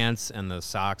the pants and the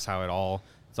socks, how it all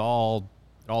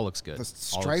looks good. The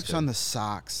stripes on the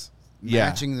socks, Yeah.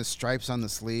 matching the stripes on the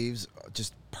sleeves,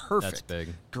 just perfect. That's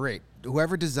big. Great.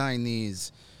 Whoever designed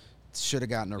these should have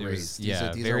gotten a raise. These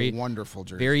are wonderful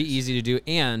jerseys. Very easy to do.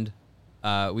 And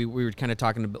we were kind of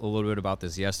talking a little bit about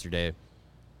this yesterday.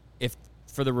 If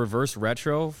for the reverse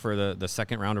retro, for the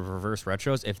second round of reverse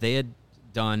retros, if they had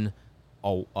done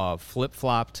a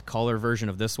flip-flopped color version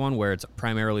of this one where it's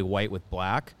primarily white with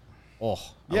black, I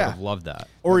would have loved that.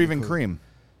 Or even cream.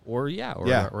 Or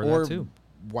that too.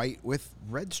 White with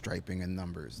red striping and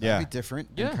numbers. That'd be different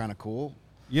and kind of cool.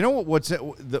 You know what's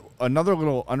another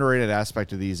little underrated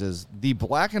aspect of these is the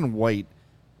black and white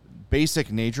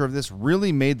basic nature of this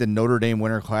really made the Notre Dame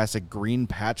Winter Classic green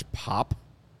patch pop.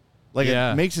 Like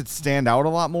it makes it stand out a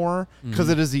lot more because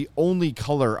it is the only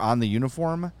color on the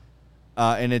uniform.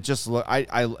 And it just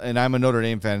I'm a Notre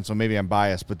Dame fan, so maybe I'm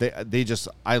biased, but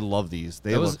I love these.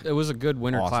 It was a good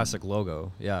Winter awesome. Classic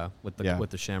logo, with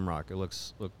the shamrock. It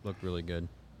looked really good.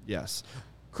 Yes.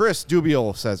 Chris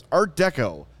Dubiel says Art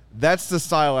Deco. That's the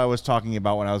style I was talking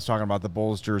about when I was talking about the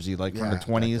Bulls jersey, like from the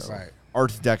 20s. Deco, right.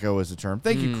 Art Deco is the term.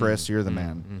 Thank you, Chris. You're the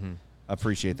man. Mm-hmm.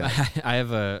 Appreciate that. I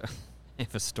have a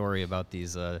story about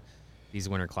these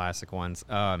Winter Classic ones.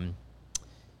 I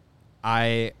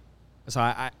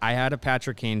had a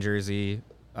Patrick Kane jersey,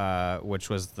 which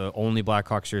was the only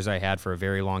Blackhawks jersey I had for a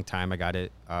very long time. I got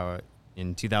it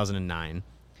in 2009,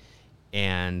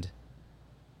 and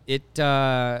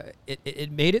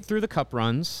it made it through the cup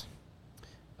runs,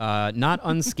 not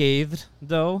unscathed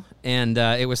though, and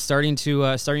it was starting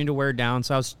to wear down.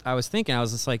 So I was thinking, I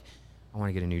was just like, I want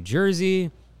to get a new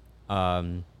jersey.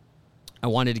 I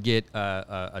wanted to get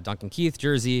a Duncan Keith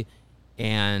jersey,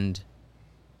 and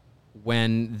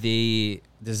when the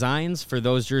designs for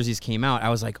those jerseys came out, I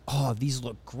was like, oh, these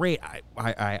look great.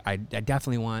 I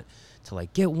definitely want to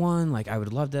like get one. Like I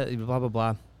would love that, blah, blah,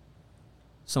 blah.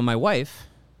 So my wife,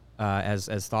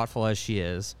 as thoughtful as she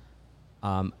is,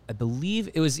 I believe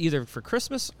it was either for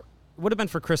Christmas, it would have been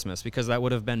for Christmas because that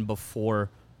would have been before,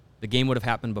 the game would have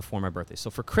happened before my birthday. So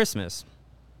for Christmas,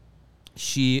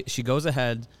 she goes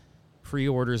ahead,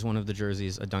 pre-orders one of the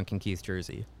jerseys, a Duncan Keith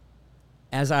jersey.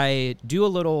 As I do a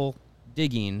little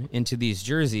digging into these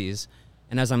jerseys,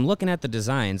 and as I'm looking at the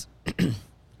designs,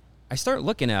 I start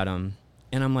looking at them,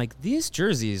 and I'm like, these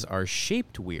jerseys are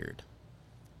shaped weird.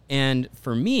 And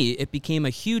for me, it became a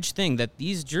huge thing that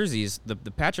these jerseys, the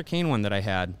Patrick Kane one that I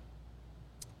had,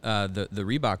 the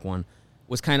Reebok one,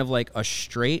 was kind of like a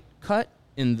straight cut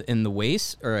in the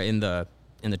waist, or in the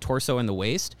torso and the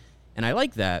waist, and I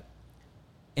like that.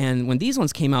 And when these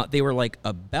ones came out, they were like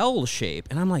a bell shape.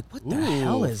 And I'm like, what the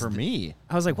hell is for me?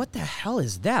 I was like, what the hell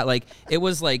is that? Like, it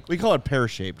was like... We call it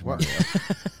pear-shaped.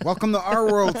 Welcome to our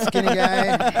world, skinny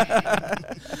guy.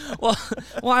 well,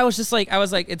 I was like,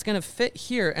 it's going to fit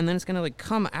here, and then it's going to like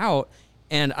come out.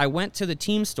 And I went to the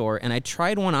team store, and I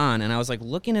tried one on, and I was like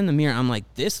looking in the mirror. I'm like,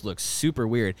 this looks super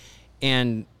weird.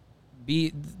 And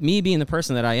me being the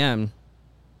person that I am,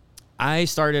 I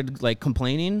started like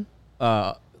complaining,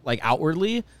 like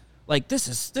outwardly, like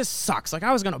this sucks. Like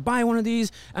I was gonna buy one of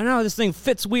these, and now this thing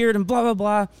fits weird and blah blah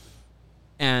blah.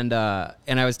 And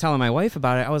I was telling my wife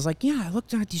about it. I was like, yeah, I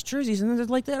looked at these jerseys and they're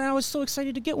like that. And I was so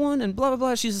excited to get one and blah blah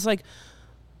blah. She's just like,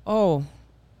 oh,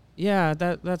 yeah,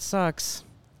 that sucks.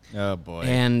 Oh boy.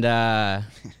 And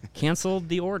canceled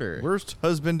the order. Worst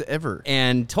husband ever.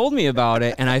 And told me about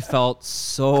it, and I felt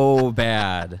so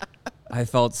bad.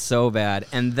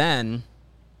 And then,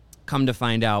 come to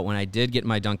find out, when I did get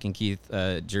my Duncan Keith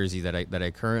jersey that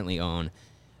I currently own,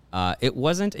 it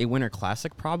wasn't a Winter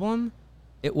Classic problem.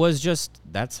 It was just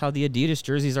that's how the Adidas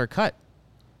jerseys are cut,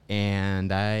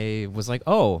 and I was like,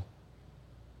 oh,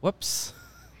 whoops,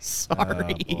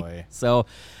 sorry. Oh boy. So,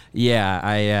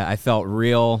 yeah, I felt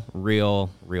real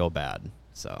bad.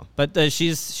 So, but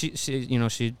she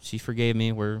forgave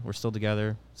me. We're still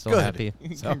together. Still good. Happy.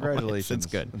 So Congratulations.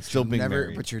 It's good. And still being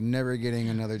married. But you're never getting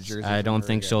another jersey. I don't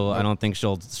think she'll do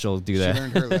that. She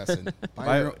learned her lesson.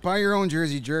 Buy your own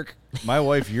jersey, jerk. My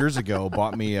wife years ago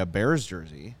bought me a Bears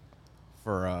jersey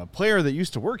for a player that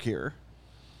used to work here.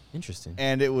 Interesting.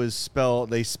 And it was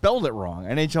they spelled it wrong.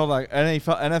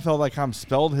 NFL.com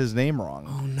spelled his name wrong.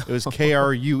 Oh no. It was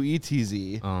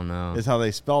Kruetz. Oh no. Is how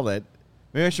they spelled it.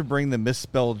 Maybe I should bring the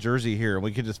misspelled jersey here and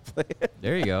we could just play it.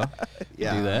 There you go.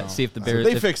 Yeah. Do that. See if the Bears.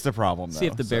 They fixed the problem, though. See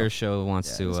if the Bears show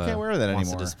wants to. Can't wear that wants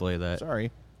anymore. To display that. Sorry.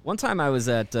 One time I was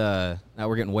at. Now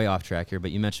we're getting way off track here,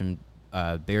 but you mentioned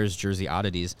Bears jersey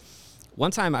oddities.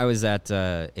 One time I was at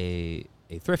a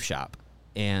thrift shop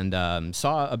and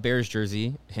saw a Bears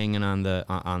jersey hanging on the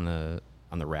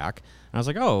rack, and I was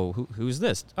like, "Oh, who's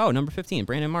this? Oh, number 15,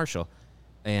 Brandon Marshall."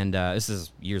 And this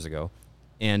is years ago.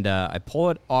 And I pull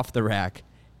it off the rack,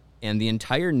 and the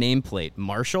entire nameplate,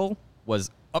 Marshall, was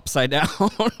upside down.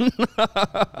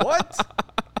 What?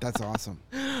 That's awesome.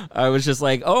 I was just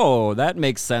like, oh, that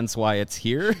makes sense why it's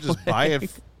here. Just buy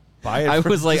it. I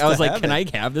was like, can I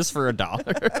have this for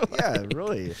 $1? Yeah,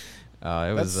 really.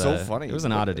 That's so funny. It was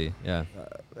an oddity. Yeah.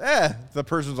 The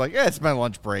person's like, it's my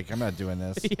lunch break. I'm not doing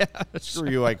this. Yeah.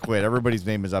 Screw you. I quit. Everybody's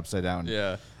name is upside down.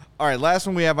 Yeah. All right, last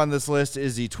one we have on this list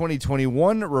is the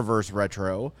 2021 Reverse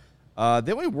Retro.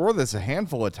 They only wore this a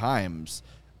handful of times.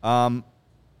 I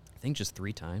think just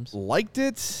 3 times. Liked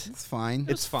it. It's fine.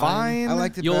 It's fine. I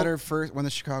liked it better first when the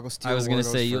Chicago Steel. I was going to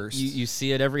say you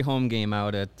see it every home game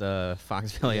out at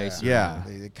Fox Valley Ice. Yeah,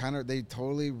 they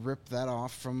totally ripped that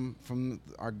off from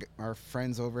our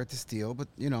friends over at the Steel. But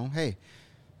hey,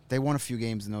 they won a few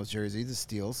games in those jerseys, the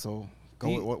Steel. So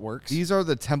go with what works. These are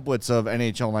the templates of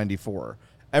NHL '94.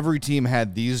 Every team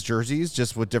had these jerseys,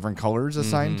 just with different colors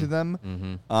assigned to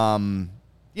them.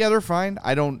 Yeah, they're fine.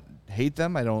 I don't hate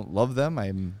them. I don't love them.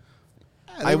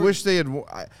 I wish they had.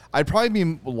 I'd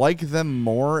probably like them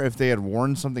more if they had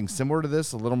worn something similar to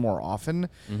this a little more often.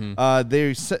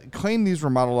 They claim these were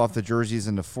modeled off the jerseys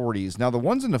in the 40s. Now, the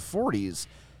ones in the 40s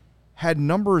had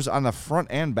numbers on the front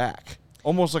and back,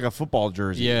 almost like a football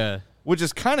jersey. Yeah, which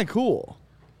is kind of cool.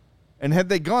 And had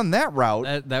they gone that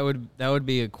route, that would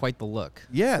be quite the look.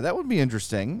 Yeah, that would be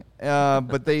interesting.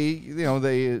 But they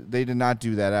did not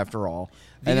do that after all.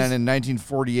 And then in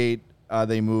 1948,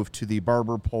 they moved to the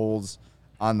barber poles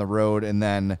on the road, and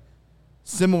then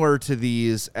similar to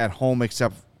these at home,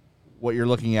 except what you're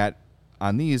looking at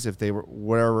on these, if they were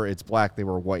wherever it's black, they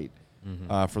were white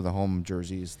for the home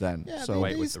jerseys. Then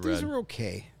white with the red. These were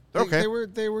okay. Okay,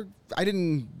 they were. I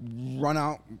didn't run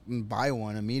out and buy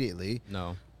one immediately.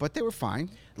 No. But they were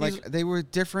fine. They were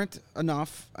different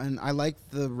enough, and I liked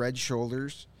the red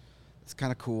shoulders. It's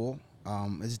kind of cool.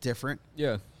 It's different.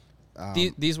 Yeah.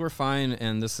 These were fine,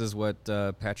 and this is what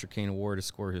Patrick Kane wore to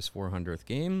score his 400th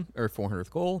game or 400th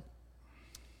goal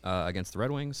against the Red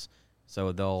Wings.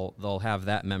 So they'll have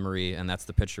that memory, and that's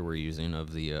the picture we're using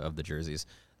of the jerseys.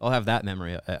 They'll have that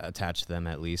memory attached to them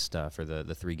at least for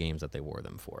the 3 games that they wore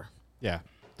them for. Yeah,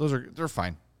 they're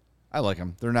fine. I like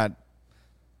them. They're not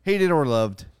hated or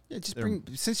loved. Yeah,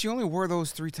 since you only wore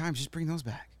those 3 times, just bring those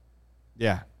back.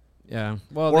 Yeah. Yeah.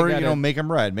 Well, or make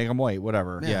them red, make them white,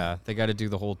 whatever. Yeah, they got to do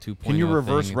the whole 2.0. Can you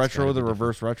reverse retro the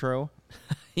reverse retro?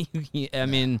 I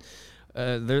mean,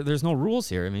 there's no rules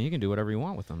here. I mean, you can do whatever you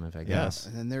want with them, I guess.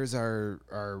 And then there's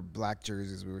our black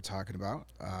jerseys we were talking about.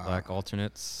 Black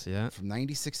alternates, yeah. From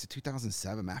 96 to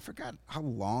 2007. I forgot how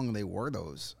long they wore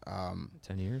those.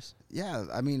 10 years? Yeah,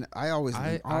 I mean, I always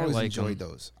enjoyed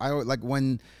those. I like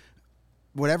when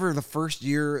whatever the first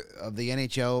year of the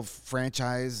NHL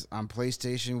franchise on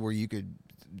PlayStation where you could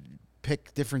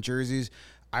pick different jerseys,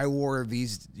 I wore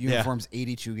these uniforms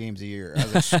 82 games a year. I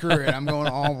was like, screw it, I'm going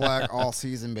all black all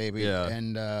season, baby. Yeah.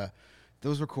 And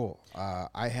those were cool.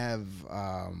 I had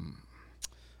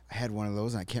one of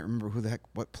those, and I can't remember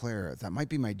what player. That might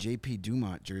be my JP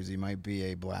Dumont jersey. Might be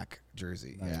a black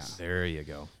jersey. Nice. Yeah, there you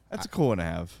go. That's a cool one to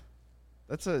have.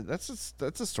 That's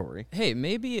a story. Hey,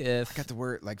 maybe if I got to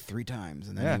wear it like 3 times,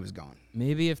 and then he was gone.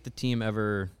 Maybe if the team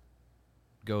ever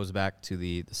goes back to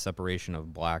the separation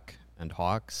of black and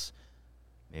Hawks,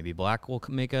 maybe black will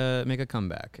make a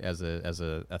comeback as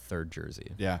a third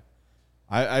jersey. Yeah,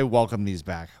 I welcome these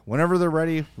back whenever they're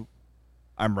ready.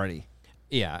 I'm ready.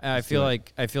 Yeah, I feel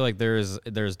like there's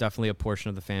definitely a portion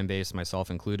of the fan base,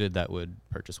 myself included, that would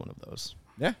purchase one of those.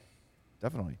 Yeah.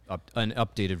 Definitely. An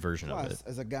updated version of it.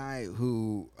 As a guy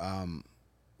who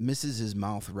misses his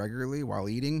mouth regularly while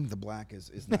eating, the black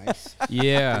is nice.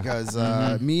 Yeah. Because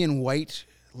me and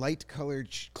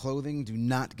light-colored clothing do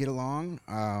not get along.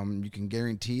 You can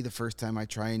guarantee the first time I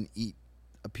try and eat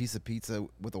a piece of pizza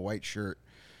with a white shirt,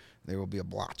 there will be a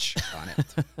blotch on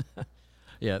it.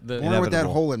 Yeah, or with that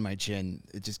hole in my chin,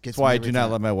 it just gets. That's why I do not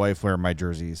let my wife wear my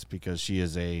jerseys, because she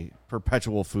is a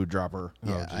perpetual food dropper.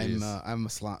 Yeah, I'm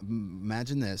a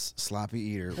imagine this sloppy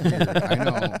eater. Weird, I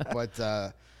know,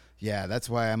 but yeah, that's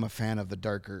why I'm a fan of the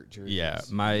darker jerseys. Yeah,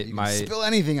 you can spill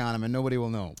anything on them and nobody will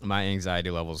know. My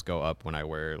anxiety levels go up when I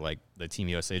wear like the Team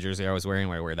USA jersey I was wearing.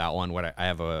 When I wear that one, I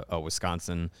have a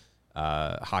Wisconsin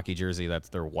hockey jersey that's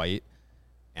their white,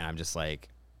 and I'm just like.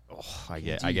 Oh, I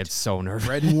get so nervous.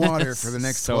 Bread and water for the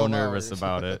next so 12 nervous hours.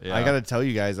 about it. Yeah. I got to tell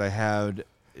you guys,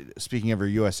 speaking of your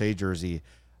USA jersey,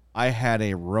 I had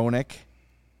a Roenick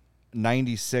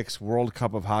 96 World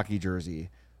Cup of Hockey jersey,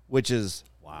 which is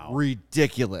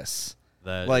ridiculous.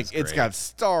 It's got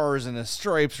stars and the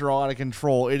stripes are all out of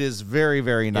control. It is very,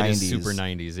 very 90s. It is super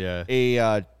 90s, yeah.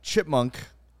 A chipmunk.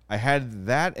 I had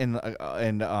that and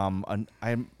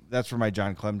that's where my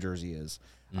John Clem jersey is.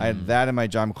 I had that in my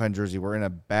John Clem jersey. We're in a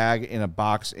bag in a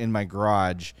box in my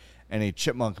garage, and a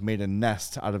chipmunk made a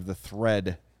nest out of the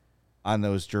thread on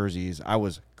those jerseys. I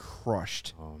was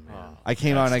crushed. Oh man! I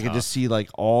came out and I could just see like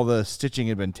all the stitching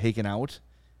had been taken out,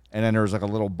 and then there was like a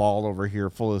little ball over here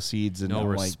full of seeds. And no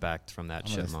respect from that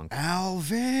chipmunk.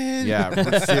 Alvin.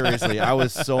 Yeah, seriously, I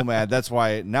was so mad. That's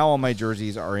why now all my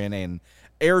jerseys are in an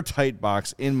airtight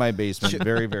box in my basement.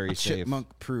 Very, very safe. Chipmunk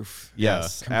proof.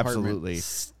 Yes, absolutely.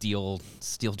 Steel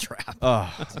trap.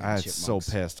 Oh, I'm so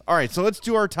pissed. All right, so let's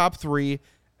do our top 3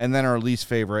 and then our least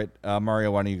favorite.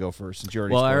 Mario, why don't you go first? Since you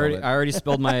already I already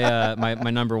spilled my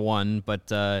my number 1,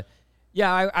 but I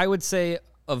would say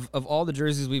of all the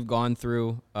jerseys we've gone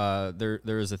through,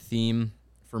 there is a theme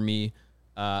for me.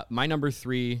 My number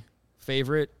 3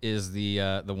 favorite is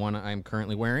the one I'm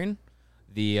currently wearing.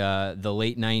 The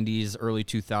late 90s, early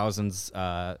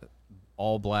 2000s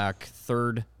all black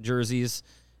third jerseys,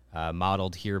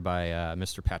 modeled here by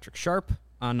Mr. Patrick Sharp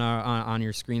on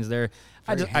your screens there.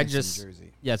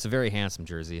 Jersey. Yeah, it's a very handsome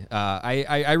jersey.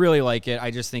 I really like it.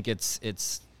 I just think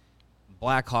it's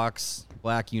Blackhawks,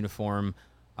 black uniform.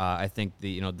 I think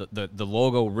the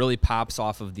logo really pops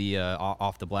off of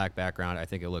off the black background. I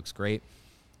think it looks great.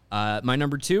 My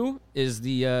number 2 is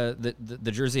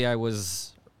the jersey I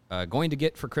was going to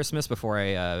get for Christmas before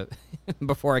I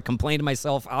before I complained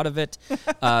myself out of it.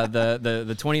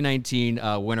 The 2019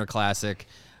 Winter Classic.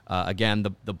 Again,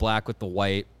 the black with the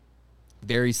white,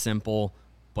 very simple,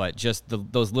 but just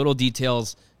those little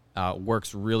details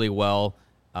works really well.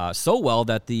 So well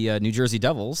that the New Jersey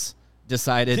Devils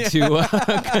decided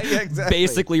to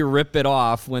basically rip it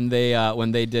off when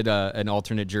they did an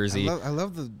alternate jersey. I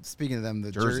love speaking of them,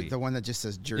 the jersey, the one that just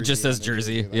says jersey. It just says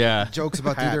jersey. Like, yeah. Jokes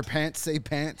about do their pants say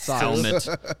pants, helmet,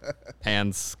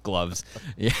 pants, gloves.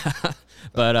 Yeah,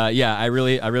 but I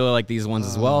really like these ones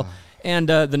as well. And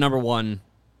the number 1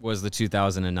 was the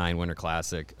 2009 Winter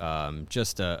Classic.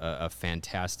 Just a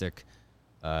fantastic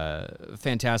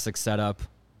setup,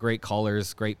 great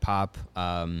colors, great pop.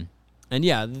 And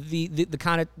yeah, the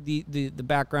kind of the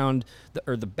background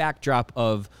or the backdrop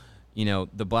of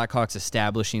the Blackhawks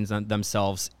establishing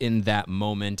themselves in that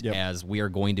moment as we are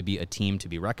going to be a team to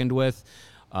be reckoned with.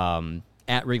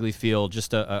 At Wrigley Field,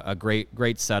 just a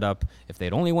great setup. If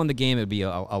they'd only won the game, it'd be a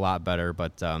lot better.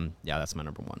 But that's my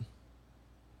number 1.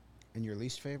 And your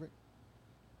least favorite?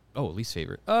 Oh, least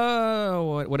favorite.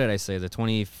 What did I say? The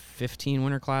 2015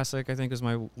 Winter Classic, I think, is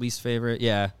my least favorite.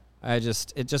 Yeah, it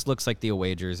just looks like the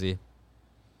away jersey.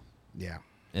 Yeah,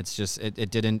 it's just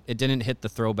it didn't hit the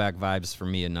throwback vibes for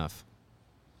me enough.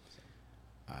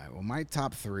 All right. Well, my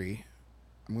top 3,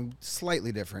 I'm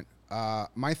slightly different.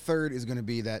 My third is going to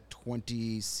be that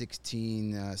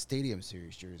 2016 Stadium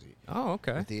Series jersey. Oh,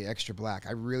 okay. With the extra black.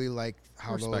 I really liked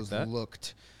how those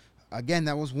looked. Again,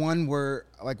 that was one where,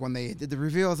 like, when they did the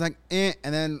reveal, I was like, and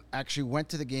then actually went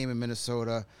to the game in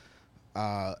Minnesota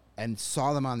and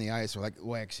saw them on the ice. We're like,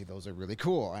 well, actually, those are really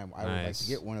cool. I would like to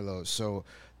get one of those. So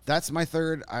that's my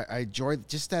third. I enjoyed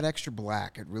just that extra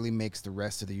black. It really makes the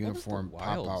rest of the uniform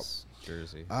pop out.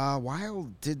 Jersey.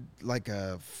 Wild did like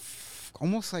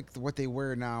almost like what they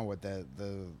wear now with the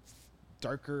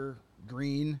darker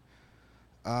green.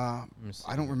 I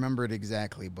don't remember it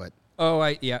exactly, but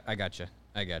I gotcha.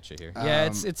 I got you here. Yeah,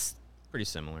 it's pretty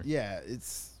similar. Yeah,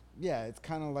 it's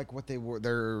kind of like what they wore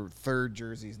their third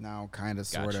jerseys now, kind of,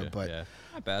 sort of, but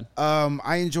not bad.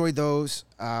 I enjoyed those.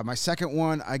 My second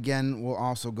one, again, will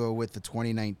also go with the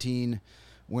 2019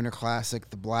 Winter Classic,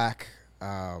 the black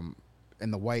and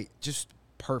the white, just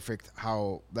perfect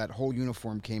how that whole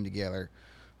uniform came together.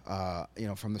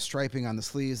 From the striping on the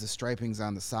sleeves, the stripings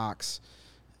on the socks,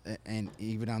 and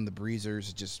even on the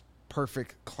breezers, just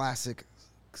perfect, classic,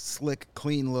 slick,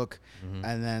 clean look.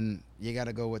 And then you got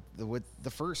to go with the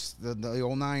first, the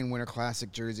 09 Winter Classic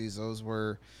jerseys. Those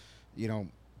were,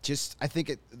 just, I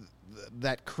think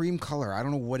that cream color, I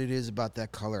don't know what it is about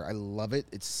that color. I love it.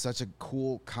 It's such a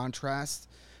cool contrast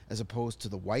as opposed to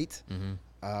the white.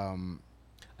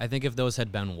 I think if those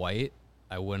had been white,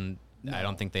 I don't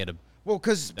think they'd have. Well,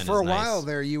 because for a while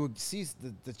there, you would see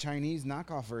the Chinese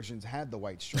knockoff versions had the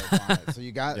white stripe on it. So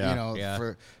you got,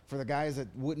 for the guys that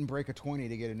wouldn't break a 20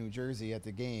 to get a New Jersey at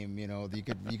the game,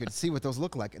 you could see what those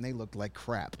look like, and they looked like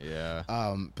crap. Yeah.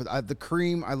 But the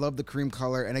cream, I love the cream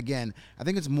color, and again, I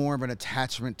think it's more of an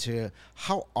attachment to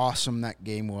how awesome that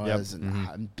game was,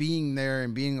 and being there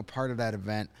and being a part of that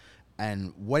event,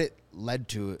 and what it led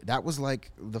to. That was like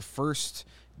the first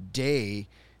day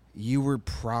you were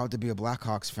proud to be a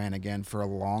Blackhawks fan again for a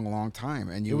long, long time.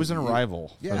 And it was an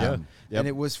arrival. Yeah. And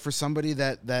it was for somebody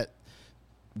that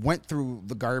went through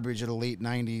the garbage of the late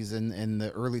 90s and the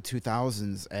early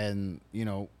 2000s, and,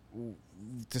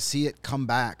 to see it come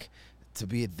back, to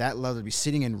be at that level, to be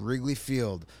sitting in Wrigley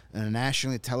Field in a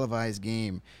nationally televised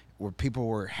game where people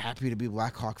were happy to be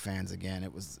Blackhawk fans again.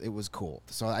 It was cool.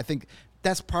 So I think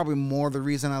that's probably more the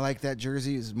reason I like that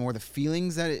jersey, is more the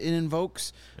feelings that it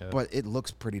invokes, but it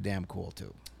looks pretty damn cool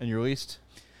too. And your least?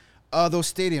 Those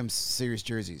Stadium Series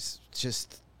jerseys,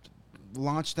 just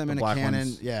launch them in a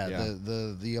cannon. Yeah,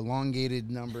 the elongated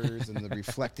numbers and the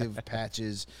reflective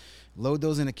patches. Load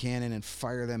those in a cannon and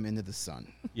fire them into the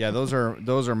sun. Yeah, those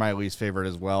are my least favorite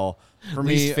as well. For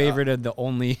me, least favorite and the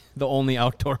only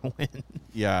outdoor win.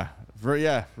 Yeah,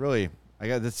 really.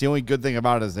 That's the only good thing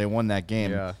about it is they won that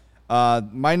game. Yeah.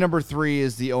 My number 3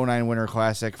 is the 09 Winter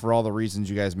Classic for all the reasons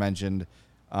you guys mentioned.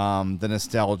 The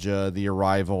nostalgia, the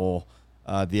arrival,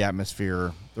 the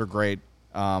atmosphere. They're great.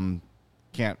 I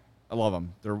love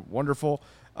them. They're wonderful.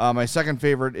 My second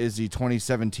favorite is the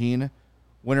 2017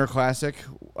 Winter Classic,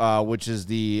 which is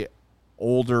the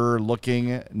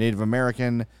older-looking Native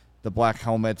American, the black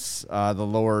helmets, the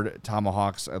lowered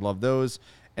tomahawks. I love those.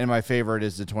 And my favorite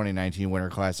is the 2019 Winter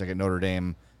Classic at Notre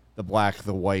Dame, the black,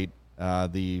 the white,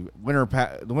 the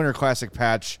Winter Classic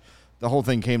patch. The whole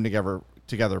thing came together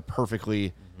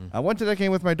perfectly. Mm-hmm. I went to that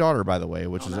game with my daughter, by the way,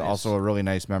 which is also a really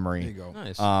nice memory. There you go.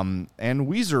 Nice. And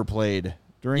Weezer played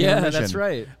during intermission. That's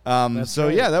right.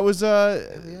 That was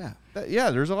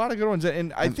there's a lot of good ones,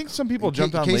 and I think some people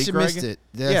jumped on Lake. In case case you missed it,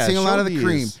 seeing a lot of the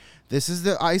cream. This is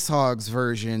the Ice Hogs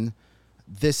version.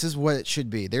 This is what it should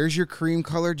be. There's your cream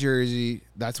color jersey.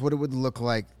 That's what it would look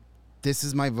like. This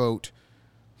is my vote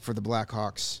for the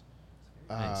Blackhawks.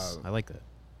 Nice. I like that.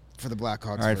 For the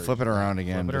Blackhawks. All right, flip it around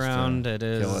again. Flip it around. It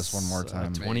is kill us one more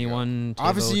time. 21.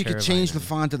 Obviously, you could change the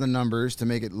font of the numbers to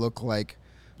make it look like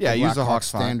use the Hawks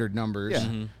standard numbers. Yeah.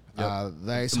 Mm-hmm.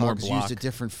 The Ice Hogs used a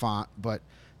different font, but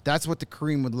that's what the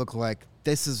cream would look like.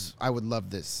 I would love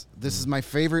this. This is my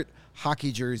favorite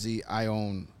hockey jersey I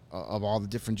own. Of all the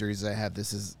different jerseys I have,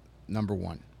 this is number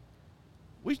 1.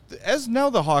 As now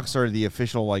the Hawks are the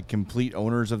official, complete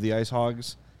owners of the Ice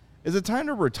Hogs, is it time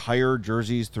to retire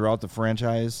jerseys throughout the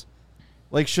franchise?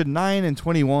 Should 9 and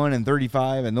 21 and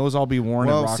 35 and those all be worn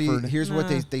at Rockford? See, here's what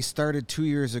they started 2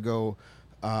 years ago.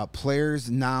 Players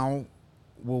now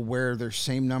will wear their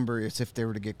same number as if they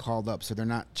were to get called up, so they're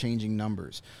not changing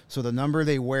numbers. So the number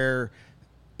they wear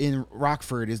in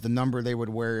Rockford is the number they would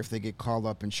wear if they get called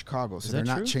up in Chicago. So they're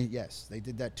not changing. Yes, they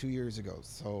did that 2 years ago.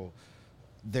 So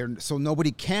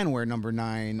nobody can wear number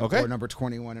 9 or number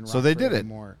 21 in Rockford. So they did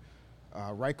anymore.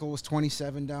 Reichel was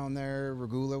 27 down there.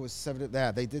 Regula was 7.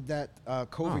 They did that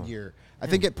COVID year. I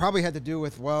think it probably had to do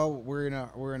with we're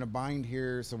in a bind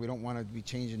here, so we don't want to be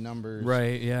changing numbers.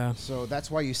 Right. Yeah. So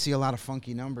that's why you see a lot of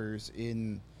funky numbers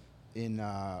in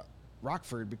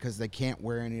Rockford, because they can't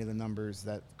wear any of the numbers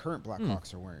that current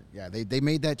Blackhawks are wearing. Yeah, they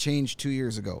made that change 2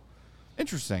 years ago.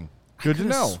 Interesting. Good to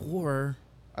know. Swore.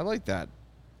 I like that.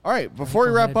 All right, before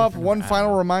we wrap up, one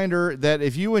final reminder that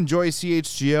if you enjoy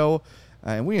CHGO,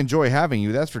 and we enjoy having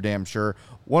you, that's for damn sure,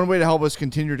 one way to help us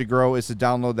continue to grow is to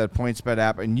download that PointsBet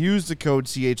app and use the code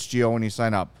CHGO when you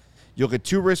sign up. You'll get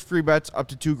 2 risk-free bets up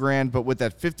to $2,000, but with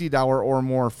that $50 or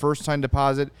more first-time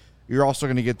deposit, you're also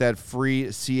going to get that free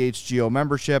CHGO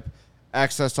membership,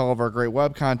 access to all of our great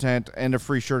web content, and a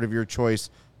free shirt of your choice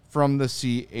from the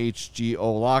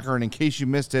CHGO locker. And in case you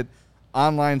missed it,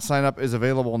 online sign-up is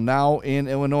available now in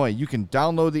Illinois. You can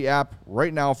download the app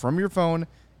right now from your phone,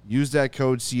 use that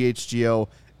code CHGO,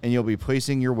 and you'll be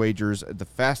placing your wagers at the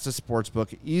fastest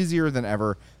sportsbook, easier than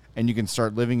ever, and you can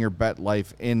start living your bet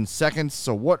life in seconds.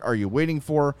 So what are you waiting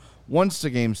for? Once the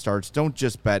game starts, don't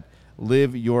just bet.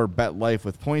 Live your bet life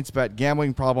with PointsBet.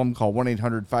 Gambling problem? Call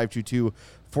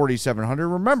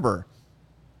 1-800-522-4700. Remember,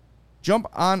 jump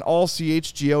on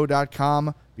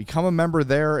allchgo.com. Become a member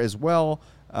there as well.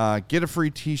 Get a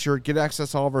free T-shirt. Get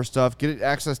access to all of our stuff. Get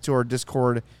access to our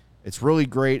Discord. It's really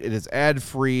great. It is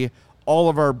ad-free. All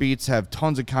of our beats have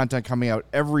tons of content coming out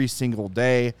every single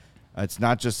day. It's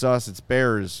not just us. It's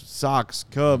Bears, Sox,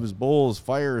 Cubs, Bulls,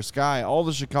 Fire, Sky. All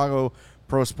the Chicago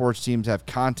pro sports teams have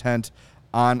content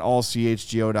on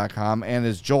allchgo.com. And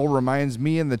as Joel reminds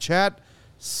me in the chat,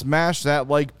 smash that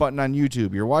like button on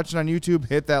YouTube. You're watching on YouTube,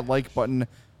 hit that like button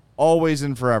always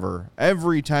and forever.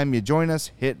 Every time you join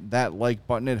us, hit that like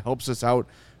button. It helps us out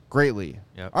greatly.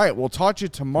 Yep. All right, we'll talk to you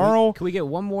tomorrow. Can we get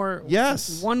one more?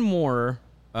 Yes. One more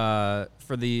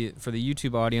for the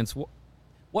YouTube audience.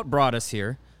 What brought us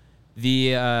here?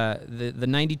 The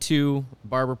 92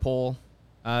 barber pole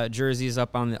jerseys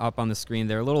up on the screen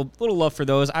there. A little love for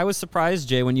those. I was surprised,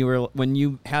 Jay, when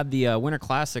you had the Winter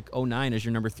Classic 09 as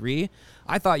your number 3.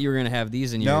 I thought you were going to have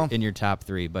these in your top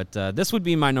 3, but this would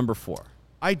be my number 4.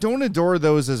 I don't adore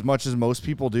those as much as most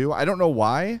people do. I don't know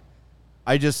why.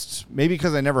 Maybe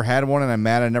because I never had one and I'm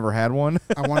mad I never had one.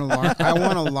 I want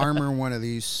a Larmer one of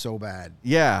these so bad.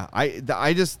 Yeah,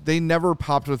 they never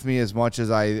popped with me as much as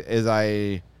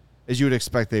as you would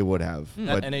expect they would have.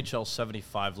 That NHL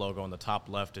 75 logo on the top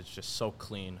left is just so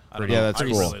clean. That's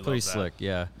cool. Really pretty slick,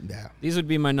 yeah. These would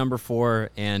be my number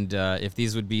 4, and if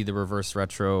these would be the reverse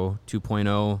retro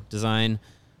 2.0 design,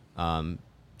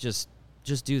 just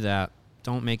do that.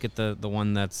 Don't make it the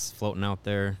one that's floating out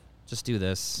there. Just do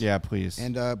this. Yeah, please.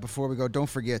 And before we go, don't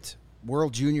forget,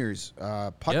 World Juniors.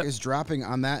 Puck is dropping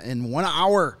on that in 1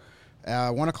 hour.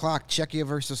 1 o'clock, Czechia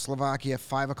versus Slovakia.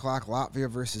 5 o'clock, Latvia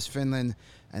versus Finland.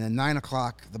 And then 9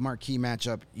 o'clock, the marquee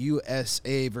matchup,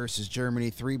 USA versus Germany.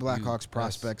 3 Blackhawks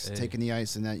prospects taking the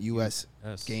ice in that U.S.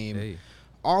 game.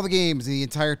 All the games, the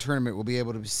entire tournament will be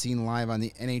able to be seen live on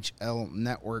the NHL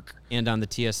Network. And on the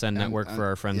TSN Network for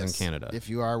our friends in Canada. If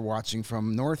you are watching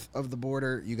from north of the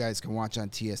border, you guys can watch on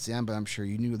TSN, but I'm sure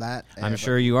you knew that. I'm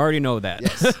sure you already know that.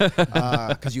 Yes,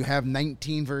 because you have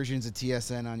 19 versions of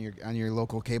TSN on your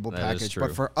local cable package.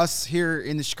 But for us here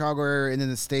in the Chicago area and in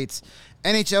the States,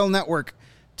 NHL Network,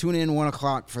 tune in 1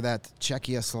 o'clock for that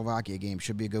Czechia-Slovakia game.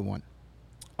 Should be a good one.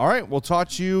 All right, we'll talk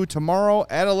to you tomorrow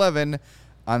at 11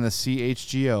 on the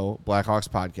CHGO Blackhawks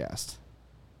podcast.